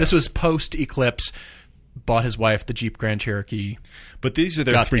cool. Yeah. This was post-Eclipse. bought his wife the Jeep Grand Cherokee. But these are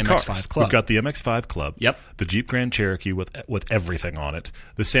their three cars. MX-5 Club. We've got the MX-5 Club. Yep. The Jeep Grand Cherokee with everything on it.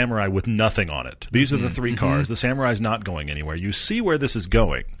 The Samurai with nothing on it. These are the three cars. The Samurai's not going anywhere. You see where this is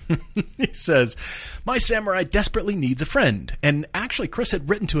going. He says, my Samurai desperately needs a friend. And actually, Chris had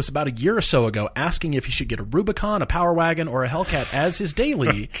written to us about a year or so ago asking if he should get a Rubicon, a Power Wagon, or a Hellcat as his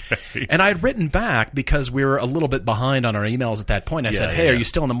daily. Okay. And I had written back because we were a little bit behind on our emails at that point. I said, hey, are you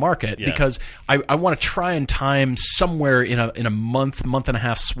still in the market? Yeah. Because I want to try and time somewhere in a month and a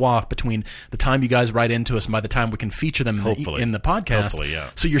half swath between the time you guys write into us and by the time we can feature them in the podcast. Hopefully, yeah.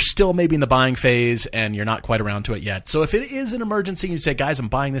 So you're still maybe in the buying phase and you're not quite around to it yet. So if it is an emergency and you say, guys, I'm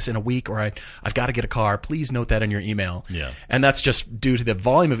buying this in a week, or I've got to get a car, please note that in your email. Yeah. And that's just due to the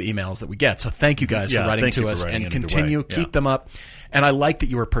volume of emails that we get. So thank you guys for writing to us and continue. Keep them up. And I like that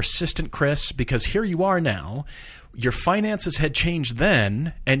you were persistent, Chris, because here you are now. Your finances had changed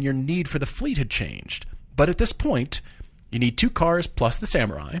then, and your need for the fleet had changed. But at this point, you need 2 cars plus the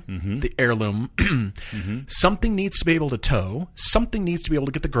Samurai, the Heirloom. Something needs to be able to tow. Something needs to be able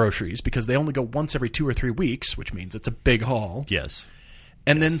to get the groceries because they only go once every 2 or 3 weeks, which means it's a big haul. Yes.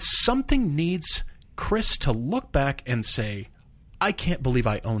 And then something needs Chris to look back and say, I can't believe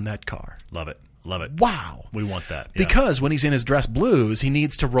I own that car. Love it. Love it. Wow. We want that. Yeah. Because when he's in his dress blues, he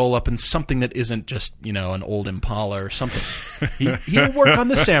needs to roll up in something that isn't just, an old Impala or something. He'll work on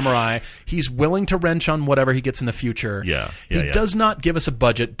the Samurai. He's willing to wrench on whatever he gets in the future. He does not give us a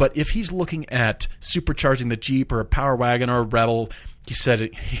budget, but if he's looking at supercharging the Jeep or a Power Wagon or a Rebel, he says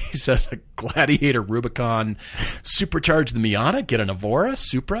a Gladiator, Rubicon, supercharge the Miata, get an Evora,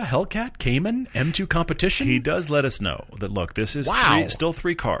 Supra, Hellcat, Cayman, M2 competition. He does let us know that, look, this is still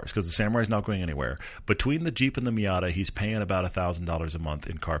 3 cars because the Samurai's not going anywhere. Between the Jeep and the Miata, he's paying about $1,000 a month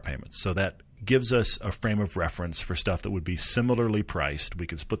in car payments. So that gives us a frame of reference for stuff that would be similarly priced. We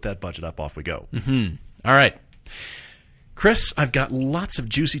can split that budget up, off we go. All right. Chris, I've got lots of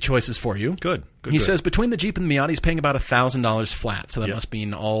juicy choices for you. Good. He says between the Jeep and the Miata, he's paying about $1,000 flat, so that must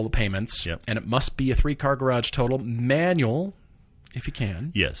mean all the payments. Yep. And it must be a 3-car garage total, manual, if you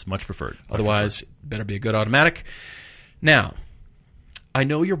can. Yes, much preferred. Otherwise, better be a good automatic. Now, I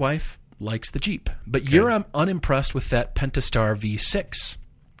know your wife likes the Jeep, but you're unimpressed with that Pentastar V6.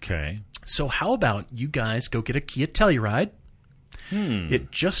 Okay. So how about you guys go get a Kia Telluride?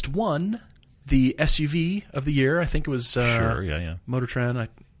 It just won the SUV of the year. I think it was Motor Trend. I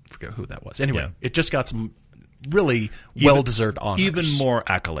forget who that was. Anyway, it just got some really well-deserved honors. Even more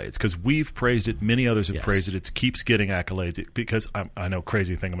accolades, because we've praised it. Many others have praised it. It keeps getting accolades because I know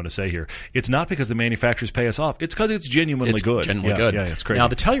crazy thing I'm going to say here. It's not because the manufacturers pay us off. It's because it's genuinely good. Genuinely good. Yeah, it's crazy. Now,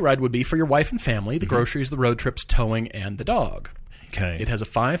 the Telluride would be for your wife and family, the groceries, the road trips, towing, and the dog. Okay. It has a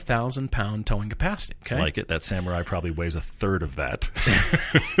 5,000-pound towing capacity. Okay. Like it. That Samurai probably weighs 1/3 of that.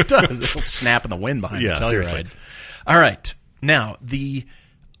 It does. It'll snap in the wind behind the Telluride. Seriously. All right. Now, the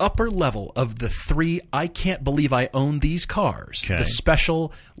upper level of the 3, I can't believe I own these cars. Okay. The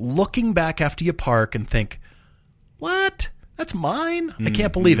special, looking back after you park and think, what? That's mine? I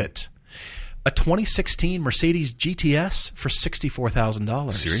can't believe it. A 2016 Mercedes GTS for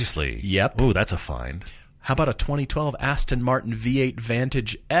 $64,000. Seriously? Yep. Oh, that's a find. How about a 2012 Aston Martin V8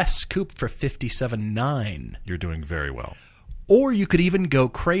 Vantage S Coupe for $57,900? You're doing very well. Or you could even go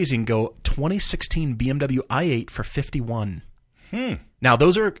crazy and go 2016 BMW i8 for $51,000. Now,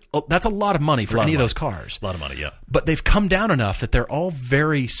 that's a lot of money for any of those cars. A lot of money, yeah. But they've come down enough that they're all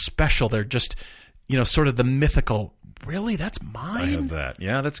very special. They're just, sort of the mythical. Really? That's mine? I have that.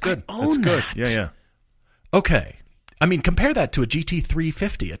 Yeah, that's good. I own that's good. that. Yeah. Okay. I mean, compare that to a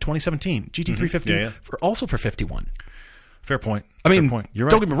GT350, a 2017 GT350, also for $51,000. Fair point. I mean, Fair point. You're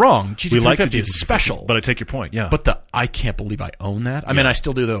right. Don't get me wrong. GT350 like the is special. But I take your point, yeah. But I can't believe I own that. I mean, I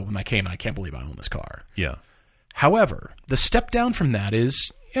still do, though, when I came, I can't believe I own this car. Yeah. However, the step down from that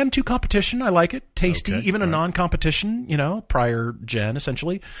is M2 competition. I like it. Tasty. Okay. Even a non-competition, prior gen,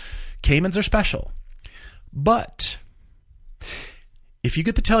 essentially. Caymans are special. But if you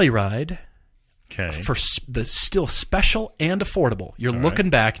get the Telluride... Okay. For the still special and affordable, you're looking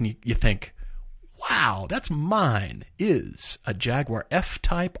back and you think, wow, that's mine, is a Jaguar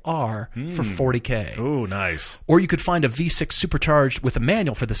F-Type R for $40,000. Oh, nice. Or you could find a V6 supercharged with a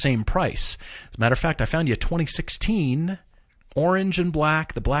manual for the same price. As a matter of fact, I found you a 2016 orange and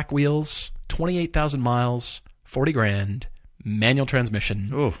black, the black wheels, 28,000 miles, $40,000, manual transmission.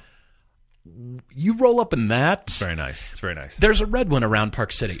 Oh. You roll up in that. It's very nice. It's very nice. There's a red one around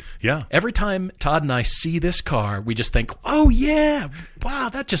Park City. Yeah. Every time Todd and I see this car, we just think, oh, yeah, wow,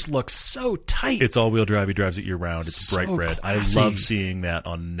 that just looks so tight. It's all-wheel drive. He drives it year-round. It's So bright red. classy. I love seeing that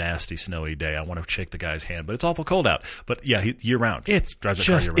on a nasty, snowy day. I want to shake the guy's hand, but it's awful cold out. But, yeah, year-round. It's drives a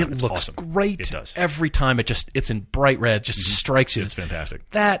just, car year-round. it It's looks awesome. great. It does. Every time it's in bright red, just strikes you. It's fantastic.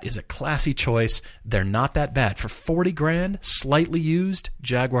 That is a classy choice. They're not that bad. For $40,000, slightly used,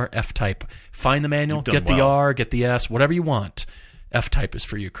 Jaguar F-Type. Find the manual, get the R, get the S, whatever you want. F-Type is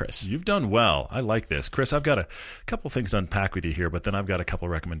for you, Chris. You've done well. I like this. Chris, I've got a couple things to unpack with you here, but then I've got a couple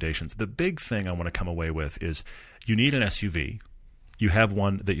of recommendations. The big thing I want to come away with is you need an SUV. You have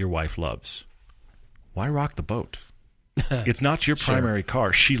one that your wife loves. Why rock the boat? It's not your primary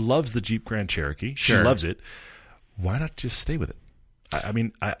car. She loves the Jeep Grand Cherokee. She loves it. Why not just stay with it? I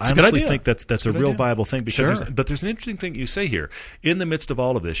mean, I honestly think that's a real viable thing because there's an interesting thing you say here. In the midst of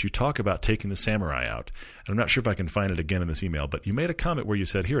all of this, you talk about taking the Samurai out. And I'm not sure if I can find it again in this email, but you made a comment where you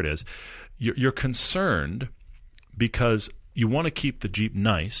said, here it is, you're concerned because you want to keep the Jeep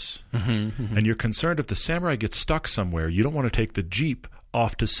nice, and you're concerned if the Samurai gets stuck somewhere, you don't want to take the Jeep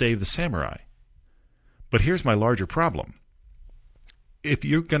off to save the Samurai. But here's my larger problem. If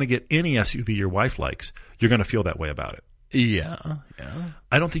you're going to get any SUV your wife likes, you're going to feel that way about it. Yeah.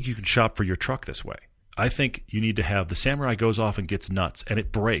 I don't think you can shop for your truck this way. I think you need to have the Samurai goes off and gets nuts and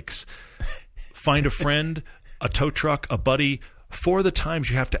it breaks. Find a friend, a tow truck, a buddy. For the times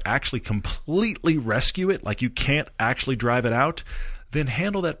you have to actually completely rescue it, like you can't actually drive it out, then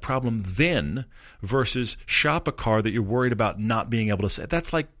handle that problem then versus shop a car that you're worried about not being able to.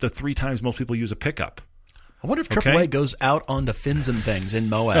 That's like the 3 times most people use a pickup. I wonder if AAA goes out onto Fins and Things in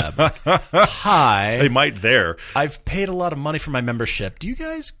Moab. Hi. They might there. I've paid a lot of money for my membership. Do you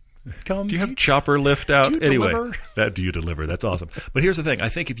guys come? Do you have chopper lift out? Do you deliver? Do you deliver? That's awesome. But here's the thing. I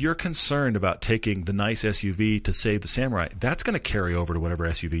think if you're concerned about taking the nice SUV to save the Samurai, that's going to carry over to whatever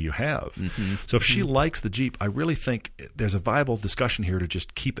SUV you have. So if she likes the Jeep, I really think there's a viable discussion here to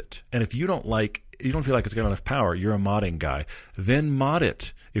just keep it. And if you don't feel like it's got enough power, you're a modding guy, then mod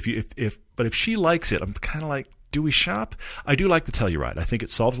it. But if she likes it, I'm kind of like, do we shop? I do like the Telluride. I think it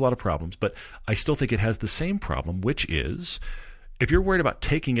solves a lot of problems, but I still think it has the same problem, which is if you're worried about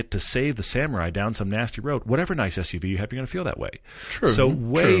taking it to save the Samurai down some nasty road, whatever nice SUV you have, you're going to feel that way. True. So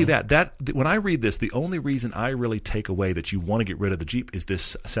that when I read this, the only reason I really take away that you want to get rid of the Jeep is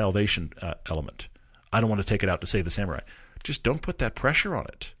this salvation element. I don't want to take it out to save the Samurai. Just don't put that pressure on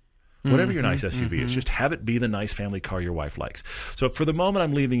it. Whatever your nice SUV is, just have it be the nice family car your wife likes. So for the moment,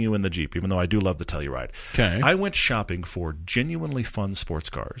 I'm leaving you in the Jeep, even though I do love the Telluride. Okay. I went shopping for genuinely fun sports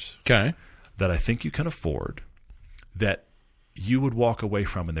cars that I think you can afford, that you would walk away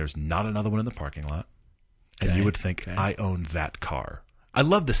from, and there's not another one in the parking lot, and you would think, I own that car. I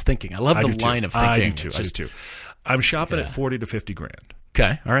love this thinking. I love the line of thinking. I do too. I'm shopping at $40,000 to $50,000.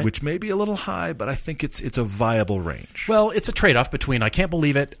 Okay, all right. Which may be a little high, but I think it's a viable range. Well, it's a trade-off between I can't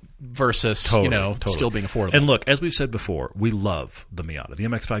believe it versus still being affordable. And look, as we've said before, we love the Miata. The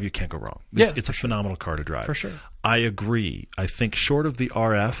MX-5, you can't go wrong. It's a phenomenal car to drive. For sure. I agree. I think short of the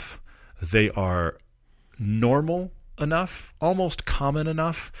RF, they are normal enough, almost common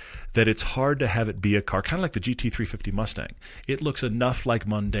enough, that it's hard to have it be a car, kind of like the GT350 Mustang. It looks enough like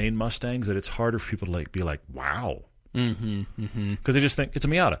mundane Mustangs that it's harder for people to be like, wow. Because they just think it's a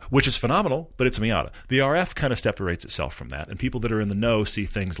Miata, which is phenomenal, but it's a Miata. The RF kind of separates itself from that, and people that are in the know see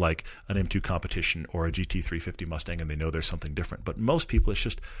things like an M2 Competition or a GT350 Mustang, and they know there's something different. But most people, it's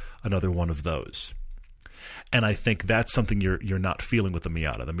just another one of those. And I think that's something you're not feeling with the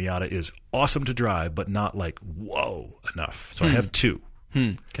Miata. The Miata is awesome to drive, but not like whoa enough. So I have 2.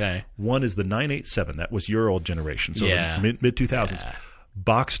 Okay. One is the 987. That was your old generation, so the mid 2000s. Yeah.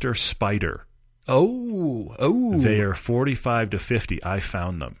 Boxster Spider. Oh. They are $45,000 to $50,000. I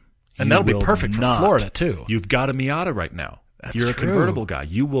found them. And that'll be perfect for Florida too. You've got a Miata right now. You're a convertible guy.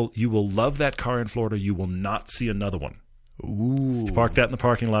 You will love that car in Florida. You will not see another one. Ooh. You park that in the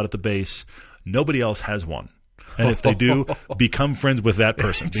parking lot at the base. Nobody else has one. And if they do, become friends with that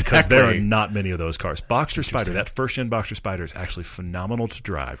person because there are not many of those cars. Boxster Spider, that first-gen Boxster Spider is actually phenomenal to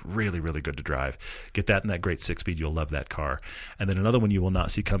drive, really, really good to drive. Get that in that great 6-speed. You'll love that car. And then another one you will not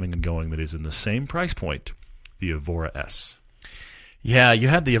see coming and going that is in the same price point, the Evora S. Yeah, you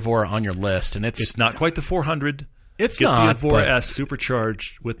had the Evora on your list, and it's not quite the 400. It's Get not. the Evora S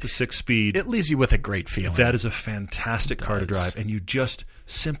supercharged with the 6-speed. It leaves you with a great feeling. That is a fantastic car to drive, and you just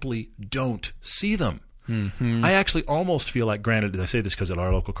simply don't see them. Mm-hmm. I actually almost feel like, granted, I say this because at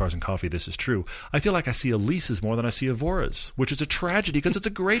our local Cars and Coffee, this is true. I feel like I see Elises more than I see Evoras, which is a tragedy because it's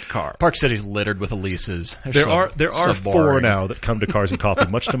a great car. Park City's littered with Elises. There are 4 now that come to Cars and Coffee,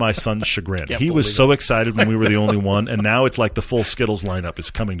 much to my son's chagrin. He was so excited when we were the only one, and now it's like the full Skittles lineup is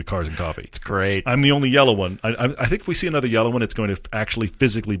coming to Cars and Coffee. It's great. I'm the only yellow one. I think if we see another yellow one, it's going to actually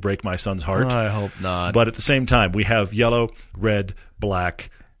physically break my son's heart. I hope not. But at the same time, we have yellow, red, black,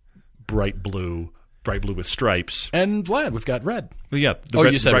 bright blue with stripes. And Vlad, we've got red. Well, yeah.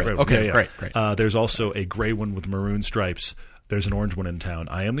 You said red. Okay, great. There's also a gray one with maroon stripes. There's an orange one in town.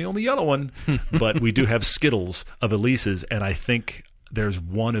 I am the only yellow one, but we do have Skittles of Elises, and I think there's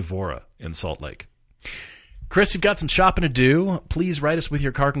one Evora in Salt Lake. Chris, you've got some shopping to do. Please write us with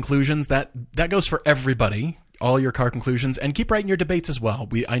your car conclusions. That goes for everybody, all your car conclusions, and keep writing your debates as well.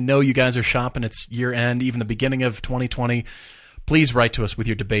 I know you guys are shopping. It's year end, even the beginning of 2020. Please write to us with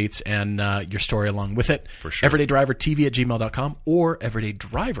your debates and your story along with it. For sure. everydaydrivertv@gmail.com or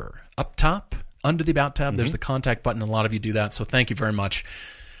everydaydriver. Up top, under the About tab, there's the contact button. A lot of you do that, so thank you very much.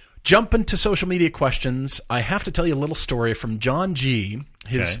 Jump into social media questions. I have to tell you a little story from John G.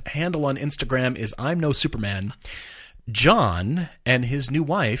 His handle on Instagram is I'm No Superman. John and his new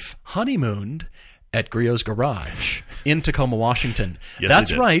wife honeymooned at Griot's Garage in Tacoma, Washington. Yes,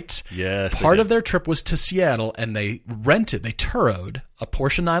 that's right. Yes, part of their trip was to Seattle, and they Turoed a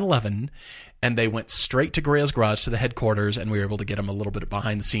Porsche 911, and they went straight to Griot's Garage to the headquarters, and we were able to get them a little bit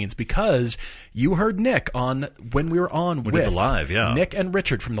behind the scenes because you heard Nick on when we were on with did the live, Nick and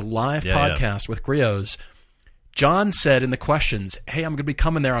Richard from the live podcast with Griot's. John said in the questions, hey, I'm going to be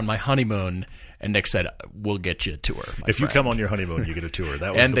coming there on my honeymoon. And Nick said, we'll get you a tour, my If friend. you come on your honeymoon, you get a tour.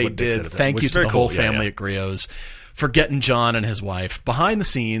 That was and they did. Thank you to the whole family at Griot's for getting John and his wife behind the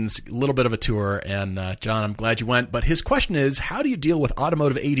scenes, a little bit of a tour. And John, I'm glad you went. But his question is, how do you deal with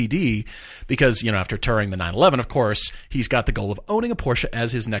automotive ADD? Because, after touring the 911, of course, he's got the goal of owning a Porsche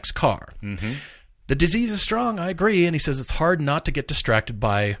as his next car. Mm-hmm. The disease is strong, I agree. And he says it's hard not to get distracted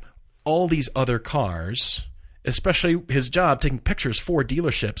by all these other cars, especially his job taking pictures for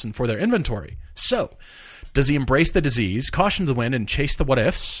dealerships and for their inventory. So, does he embrace the disease, caution to the wind, and chase the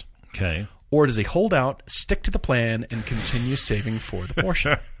what-ifs? Okay. Or does he hold out, stick to the plan, and continue saving for the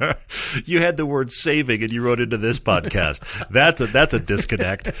Porsche? You had the word saving, and you wrote into this podcast. That's a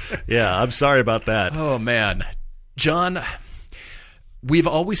disconnect. Yeah, I'm sorry about that. Oh, man. John, we've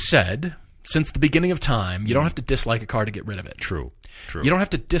always said, since the beginning of time, you don't have to dislike a car to get rid of it. True. You don't have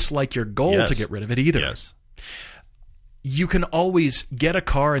to dislike your goal to get rid of it either. Yes. You can always get a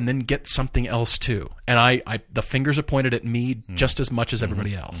car and then get something else too. And the fingers are pointed at me just as much as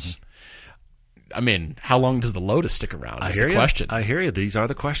everybody else. I mean, how long does the Lotus stick around is the question. I hear you. These are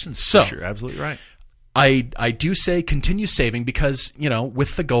the questions. So, you're absolutely right. I do say continue saving because,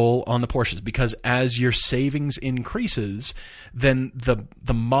 with the goal on the Porsches, because as your savings increases, then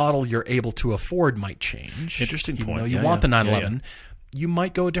the model you're able to afford might change. Interesting point. Even though you want the 911. You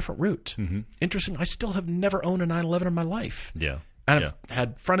might go a different route. Mm-hmm. Interesting. I still have never owned a 911 in my life. Yeah. And I've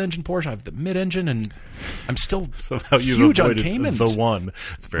had front-engine Porsche, I have the mid-engine, and I'm still somehow huge on Caymans. The one.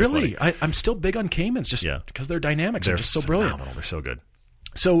 It's very really, funny. I'm still big on Caymans just because their dynamics are just so brilliant. Phenomenal. They're so good.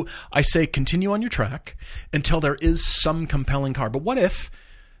 So I say continue on your track until there is some compelling car. But what if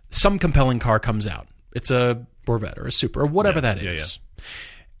some compelling car comes out? It's a Corvette or a Supra or whatever that is. Yeah.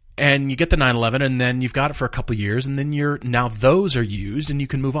 And you get the 911, and then you've got it for a couple of years, and then now those are used, and you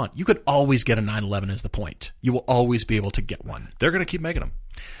can move on. You could always get a 911 is the point. You will always be able to get one. They're going to keep making them.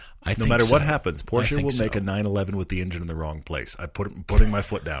 No matter what happens, Porsche will make a 911 with the engine in the wrong place. I'm putting my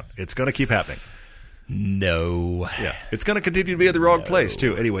foot down. It's going to keep happening. No. Yeah. It's going to continue to be in the wrong place,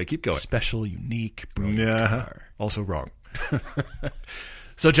 too. Anyway, keep going. Special, unique, broken car. Also wrong.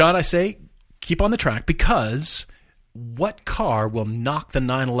 So, John, I say keep on the track because what car will knock the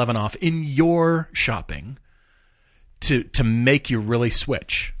 911 off in your shopping to make you really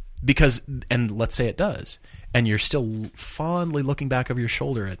switch? Because, and let's say it does, and you're still fondly looking back over your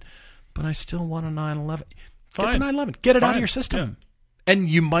shoulder but I still want a 911. Fine. Get the 911. Get it out of your system. Yeah. And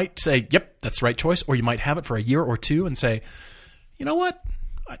you might say, yep, that's the right choice. Or you might have it for a year or two and say, you know what?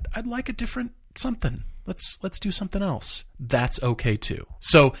 I'd like a different something. Let's do something else. That's okay too.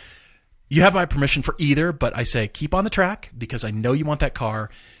 So you have my permission for either, but I say keep on the track because I know you want that car.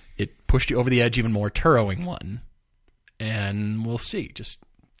 It pushed you over the edge even more, Turoing one. And we'll see. Just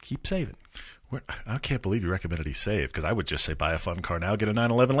keep saving. I can't believe you recommended he save because I would just say buy a fun car now, get a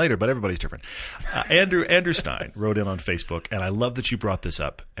 911 later, but everybody's different. Andrew Stein wrote in on Facebook, and I love that you brought this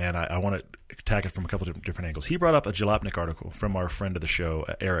up, and I want to attack it from a couple of different angles. He brought up a Jalopnik article from our friend of the show,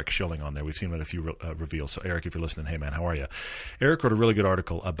 Eric Schilling, on there. We've seen him at a few reveals. So, Eric, if you're listening, hey, man, how are you? Eric wrote a really good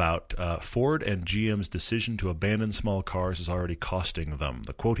article about Ford and GM's decision to abandon small cars is already costing them.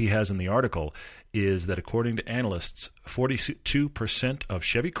 The quote he has in the article is that according to analysts, 42% of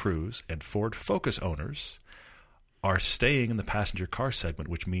Chevy Cruze and Ford Focus owners are staying in the passenger car segment,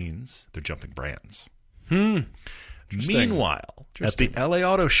 which means they're jumping brands. Meanwhile, at the LA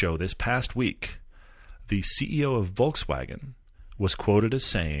Auto Show this past week, the CEO of Volkswagen was quoted as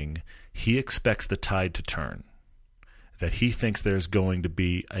saying he expects the tide to turn, that he thinks there's going to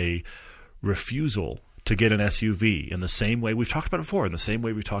be a refusal to get an SUV in the same way we've talked about it before, in the same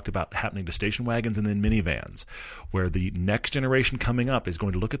way we talked about happening to station wagons and then minivans, where the next generation coming up is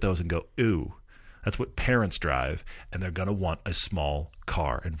going to look at those and go, ooh, that's what parents drive, and they're going to want a small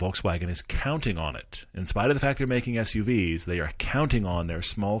car. And Volkswagen is counting on it. In spite of the fact they're making SUVs, they are counting on their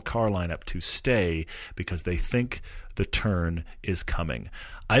small car lineup to stay because they think the turn is coming.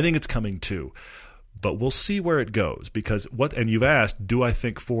 I think it's coming too. But we'll see where it goes because and you've asked, do I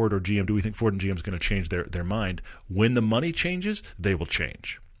think Ford or GM, do we think Ford and GM is going to change their mind? When the money changes, they will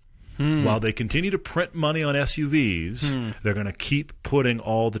change. While they continue to print money on SUVs, they're going to keep putting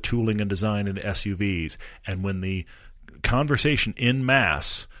all the tooling and design into SUVs. And when the conversation in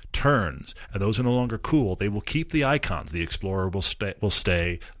mass turns, and those are no longer cool, they will keep the icons. The Explorer will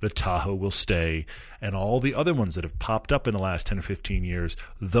stay, the Tahoe will stay, and all the other ones that have popped up in the last 10 or 15 years,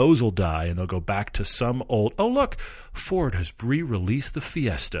 those will die, and they'll go back to some old, oh, look, Ford has re-released the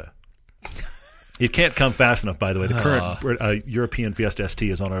Fiesta. It can't come fast enough, by the way. The current European Fiesta ST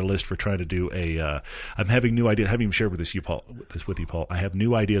is on our list for trying to do I'm having new ideas. I haven't even shared with you, Paul. I have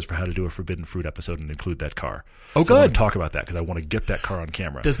new ideas for how to do a Forbidden Fruit episode and include that car. Oh, so good. I want to talk about that because I want to get that car on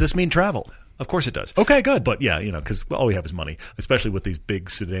camera. Does this mean travel? Of course it does. Okay, good. But yeah, because all we have is money, especially with these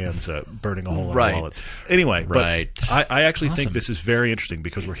big sedans burning a hole in Right. our wallets. Anyway, Right. but I actually Awesome. think this is very interesting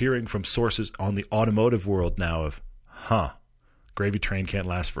because we're hearing from sources on the automotive world now of, gravy train can't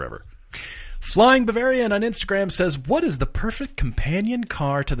last forever. Flying Bavarian on Instagram says, what is the perfect companion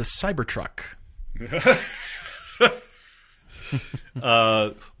car to the Cybertruck?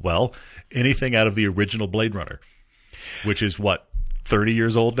 Well, anything out of the original Blade Runner, which is what, 30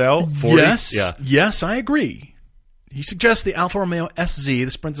 years old now? 40? Yes. Yeah. Yes, I agree. He suggests the Alfa Romeo SZ,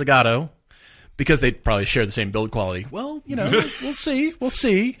 the Sprint Zagato, because they probably share the same build quality. Well, we'll see. We'll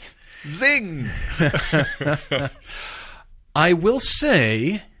see. Zing! I will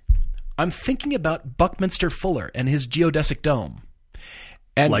say, I'm thinking about Buckminster Fuller and his geodesic dome.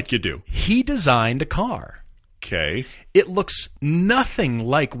 And like you do. He designed a car. Okay. It looks nothing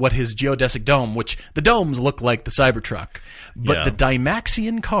like what his geodesic dome, which the domes look like the Cybertruck. But the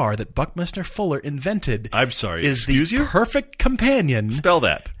Dymaxion car that Buckminster Fuller invented I'm sorry, is excuse the you? perfect companion. Spell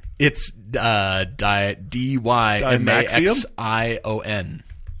that. It's Dymaxion.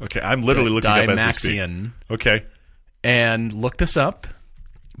 Okay, I'm literally looking up as we speak. Dymaxion. Okay. And look this up.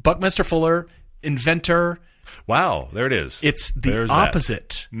 Buckminster Fuller, inventor. Wow, there it is. It's the There's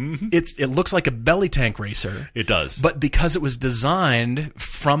opposite. Mm-hmm. It looks like a belly tank racer. It does. But because it was designed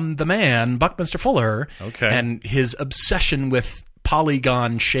from the man, Buckminster Fuller, and his obsession with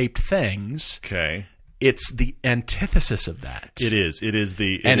polygon-shaped things, it's the antithesis of that. It is.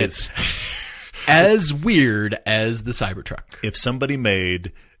 It's as weird as the Cybertruck. If somebody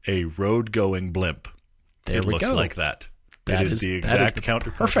made a road-going blimp, it looks like that. It is the exact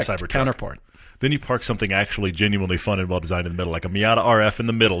counterpart to Cybertruck. Counterpart. Then you park something actually genuinely fun and well designed in the middle, like a Miata RF in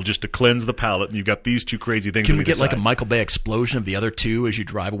the middle, just to cleanse the palette, and you've got these two crazy things. Can we get like a Michael Bay explosion of the other two as you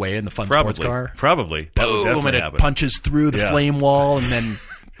drive away in the fun sports car? Probably. That would definitely happen. It punches through the flame wall, and then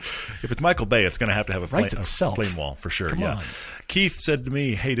if it's Michael Bay, it's going to have a flame wall for sure. Come on. Keith said to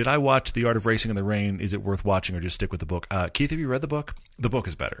me, "Hey, did I watch The Art of Racing in the Rain? Is it worth watching, or just stick with the book?" Keith, have you read the book? The book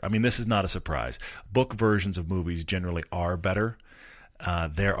is better. I mean, this is not a surprise. Book versions of movies generally are better.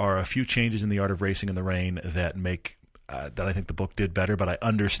 There are a few changes in The Art of Racing in the Rain that make that I think the book did better, but I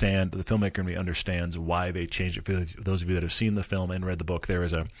understand, the filmmaker in me understands why they changed it. For those of you that have seen the film and read the book,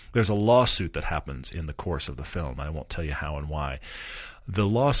 there's a lawsuit that happens in the course of the film. I won't tell you how and why. The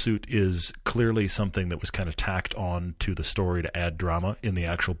lawsuit is clearly something that was kind of tacked on to the story to add drama in the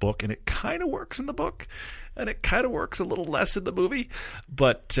actual book, and it kind of works in the book, and it kind of works a little less in the movie,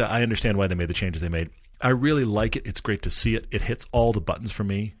 but I understand why they made the changes they made. I really like it. It's great to see it. It hits all the buttons for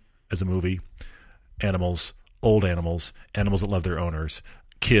me as a movie. Animals, old animals, animals that love their owners,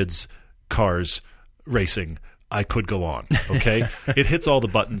 kids, cars, racing. I could go on, okay? It hits all the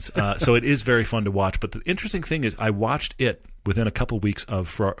buttons, so it is very fun to watch. But the interesting thing is I watched it within a couple weeks of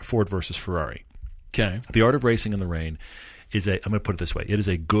Ford versus Ferrari. Okay. The Art of Racing in the Rain I'm going to put it this way. It is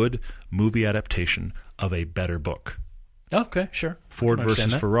a good movie adaptation of a better book. Okay, sure. Ford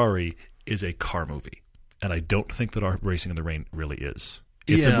versus Ferrari is a car movie. And I don't think that our Racing in the Rain really is.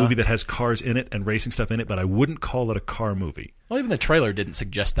 It's a movie that has cars in it and racing stuff in it, but I wouldn't call it a car movie. Well, even the trailer didn't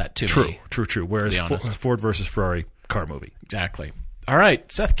suggest that to me. True. Whereas Ford versus Ferrari, car movie. Exactly. All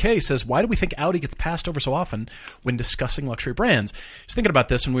right. Seth K says, why do we think Audi gets passed over so often when discussing luxury brands? I was thinking about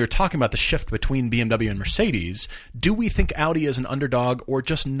this when we were talking about the shift between BMW and Mercedes. Do we think Audi is an underdog or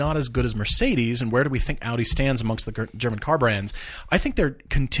just not as good as Mercedes? And where do we think Audi stands amongst the German car brands? I think they're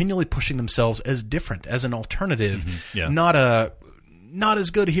continually pushing themselves as different, as an alternative, not as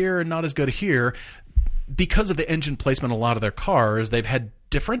good here and not as good here. Because of the engine placement in a lot of their cars, they've had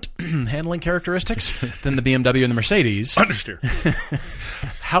different handling characteristics than the BMW and the Mercedes. Understood.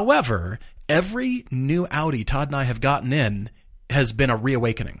 However, every new Audi Todd and I have gotten in has been a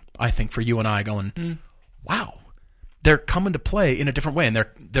reawakening, I think, for you and I going, wow, they're coming to play in a different way, and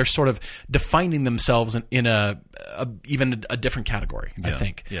they're sort of defining themselves in even a different category, I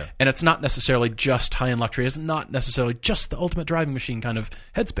think. Yeah. And it's not necessarily just high-end luxury. It's not necessarily just the ultimate driving machine kind of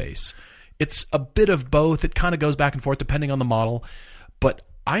headspace. It's a bit of both. It kind of goes back and forth depending on the model. But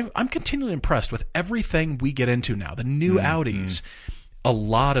I'm continually impressed with everything we get into now. The new Audis, a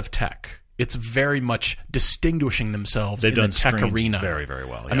lot of tech. It's very much distinguishing themselves in the tech arena. Very, very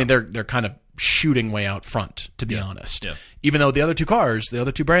well. Yeah. I mean, they're kind of shooting way out front, to be honest. Yeah. Even though the other two cars, the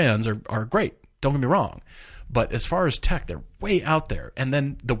other two brands are great. Don't get me wrong. But as far as tech, they're way out there. And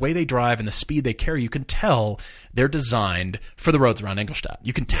then the way they drive and the speed they carry, you can tell they're designed for the roads around Ingolstadt.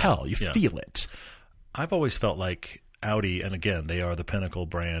 You can tell. You feel it. I've always felt like Audi, and again, they are the pinnacle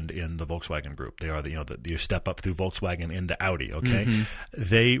brand in the Volkswagen group. They are you step up through Volkswagen into Audi, okay?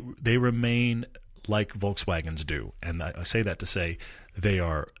 Mm-hmm. They remain like Volkswagens do. And I say that to say they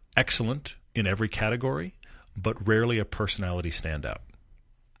are excellent in every category, but rarely a personality standout.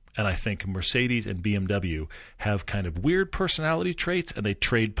 And I think Mercedes and BMW have kind of weird personality traits, and they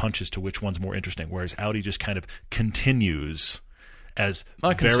trade punches to which one's more interesting, whereas Audi just kind of continues as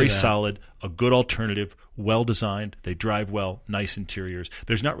very solid, a good alternative, well-designed. They drive well, nice interiors.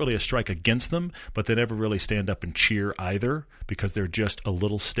 There's not really a strike against them, but they never really stand up and cheer either because they're just a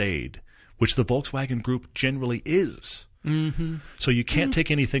little staid, which the Volkswagen Group generally is. Mm-hmm. So you can't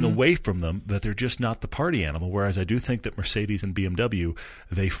take anything away from them, that they're just not the party animal, whereas I do think that Mercedes and BMW,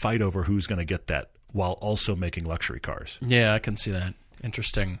 they fight over who's going to get that while also making luxury cars. Yeah, I can see that.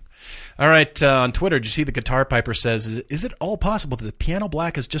 Interesting. All right, on Twitter, did you see the Guitar Piper says, is it all possible that the piano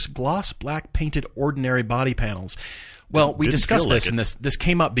black is just gloss black painted ordinary body panels? Well, we discussed this, and this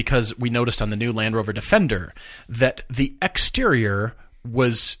came up because we noticed on the new Land Rover Defender that the exterior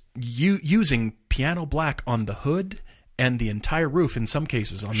was using piano black on the hood and the entire roof in some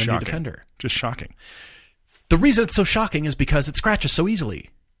cases on the new Defender. Just shocking. The reason it's so shocking is because it scratches so easily.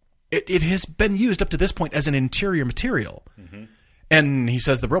 It has been used up to this point as an interior material. Mm-hmm. And he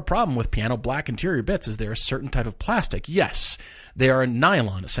says the real problem with piano black interior bits is they're a certain type of plastic. Yes, they are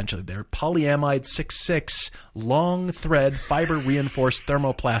nylon, essentially. They're polyamide 6/6 long thread fiber reinforced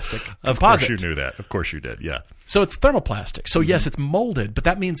thermoplastic composite. Of course you knew that. Of course you did, yeah. So it's thermoplastic. So yes, it's molded, but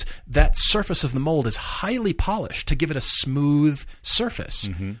that means that surface of the mold is highly polished to give it a smooth surface.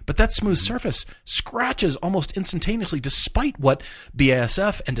 Mm-hmm. But that smooth surface scratches almost instantaneously, despite what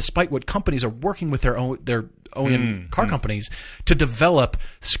BASF and despite what companies are working with their OEM car companies to develop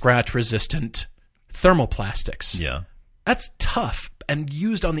scratch-resistant thermoplastics. Yeah. That's tough and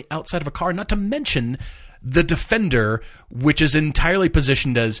used on the outside of a car, not to mention the Defender, which is entirely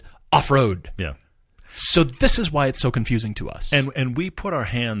positioned as off-road. Yeah. So this is why it's so confusing to us. And we put our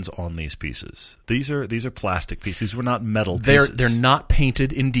hands on these pieces. These are plastic pieces. These were not metal pieces. They're not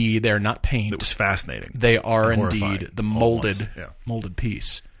painted, indeed. They're not paint. It was fascinating. They are indeed the molded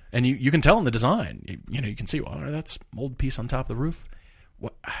piece. And you can tell in the design. You can see, that's molded piece on top of the roof.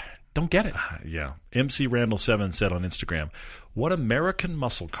 What? Don't get it. Yeah. MC Randall7 said on Instagram, what American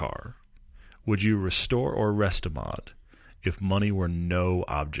muscle car would you restore or rest-a-mod if money were no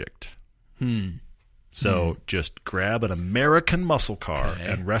object? So just grab an American muscle car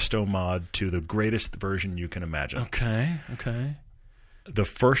and resto-mod to the greatest version you can imagine. Okay. The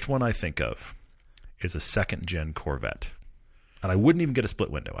first one I think of is a second-gen Corvette. And I wouldn't even get a split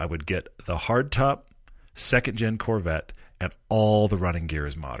window. I would get the hardtop second-gen Corvette, and all the running gear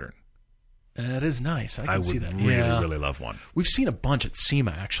is modern. That is nice. I can see that. I would really love one. We've seen a bunch at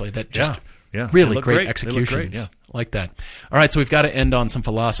SEMA, actually, that just really great executions. Like that. All right, so we've got to end on some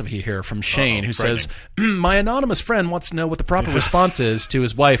philosophy here from Shane, who says, my anonymous friend wants to know what the proper response is to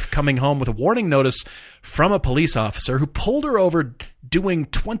his wife coming home with a warning notice from a police officer who pulled her over doing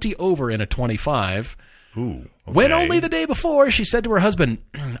 20 over in a 25. Ooh. Okay. When only the day before, she said to her husband,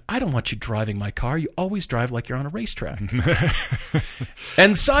 I don't want you driving my car. You always drive like you're on a racetrack.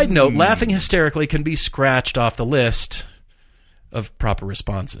 And side note, laughing hysterically can be scratched off the list of proper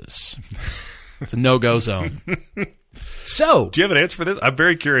responses. It's a no-go zone. So, do you have an answer for this? I'm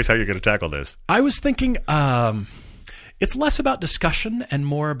very curious how you're going to tackle this. I was thinking it's less about discussion and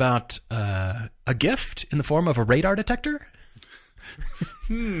more about a gift in the form of a radar detector.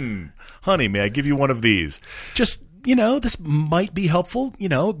 Honey, may I give you one of these? Just, this might be helpful,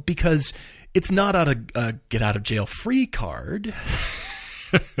 because it's not a get-out-of-jail-free card.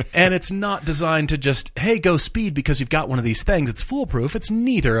 And it's not designed to just, hey, go speed because you've got one of these things. It's foolproof. It's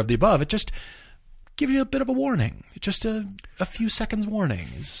neither of the above. It just gives you a bit of a warning. Just a few seconds warning.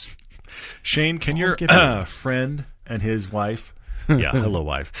 Shane, can your friend and his wife... Yeah, hello,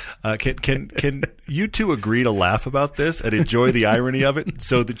 wife. Can you two agree to laugh about this and enjoy the irony of it,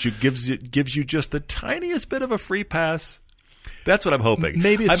 so that gives you just the tiniest bit of a free pass? That's what I'm hoping.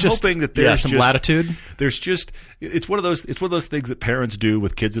 Maybe I'm hoping that there's some latitude. There's just it's one of those things that parents do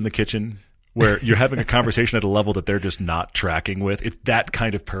with kids in the kitchen, where you're having a conversation at a level that they're just not tracking with. It's that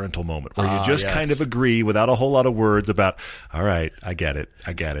kind of parental moment where you just kind of agree without a whole lot of words about, all right, I get it.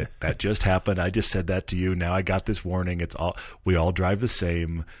 That just happened. I just said that to you. Now I got this warning. We all drive the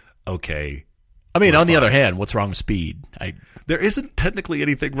same. Okay. I mean, on the other hand, what's wrong with speed? There isn't technically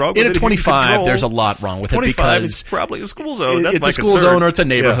anything wrong with it. In a 25, there's a lot wrong with it. 25 is probably a school zone. That's it's a school zone, or it's a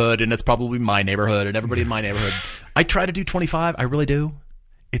neighborhood, and it's probably my neighborhood and everybody in my neighborhood. I try to do 25. I really do.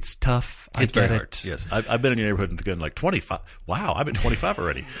 It's tough. It's very hard. Yes, I've been in your neighborhood and thinking like 25. Wow, I'm at 25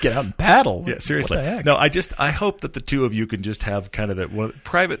 already. Get out and paddle. Yeah, seriously. What the heck? No, I hope that the two of you can just have kind of that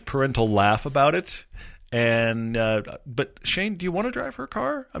private parental laugh about it. And but Shane, do you want to drive her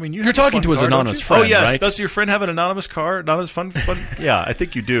car? I mean, you're talking to his anonymous friend. Oh yes, right? Does your friend have an anonymous car? Anonymous fun? Yeah, I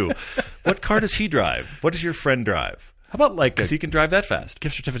think you do. What car does he drive? What does your friend drive? How about because he can drive that fast?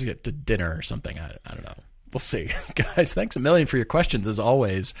 Gift certificate to dinner or something. I don't know. We'll see. Guys, thanks a million for your questions, as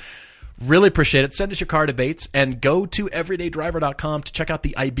always. Really appreciate it. Send us your car debates and go to everydaydriver.com to check out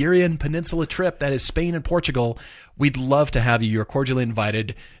the Iberian Peninsula trip. That is Spain and Portugal. We'd love to have you. You're cordially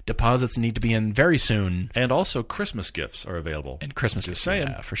invited. Deposits need to be in very soon. And also Christmas gifts are available. And Christmas gifts,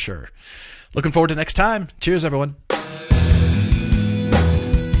 yeah, for sure. Looking forward to next time. Cheers, everyone.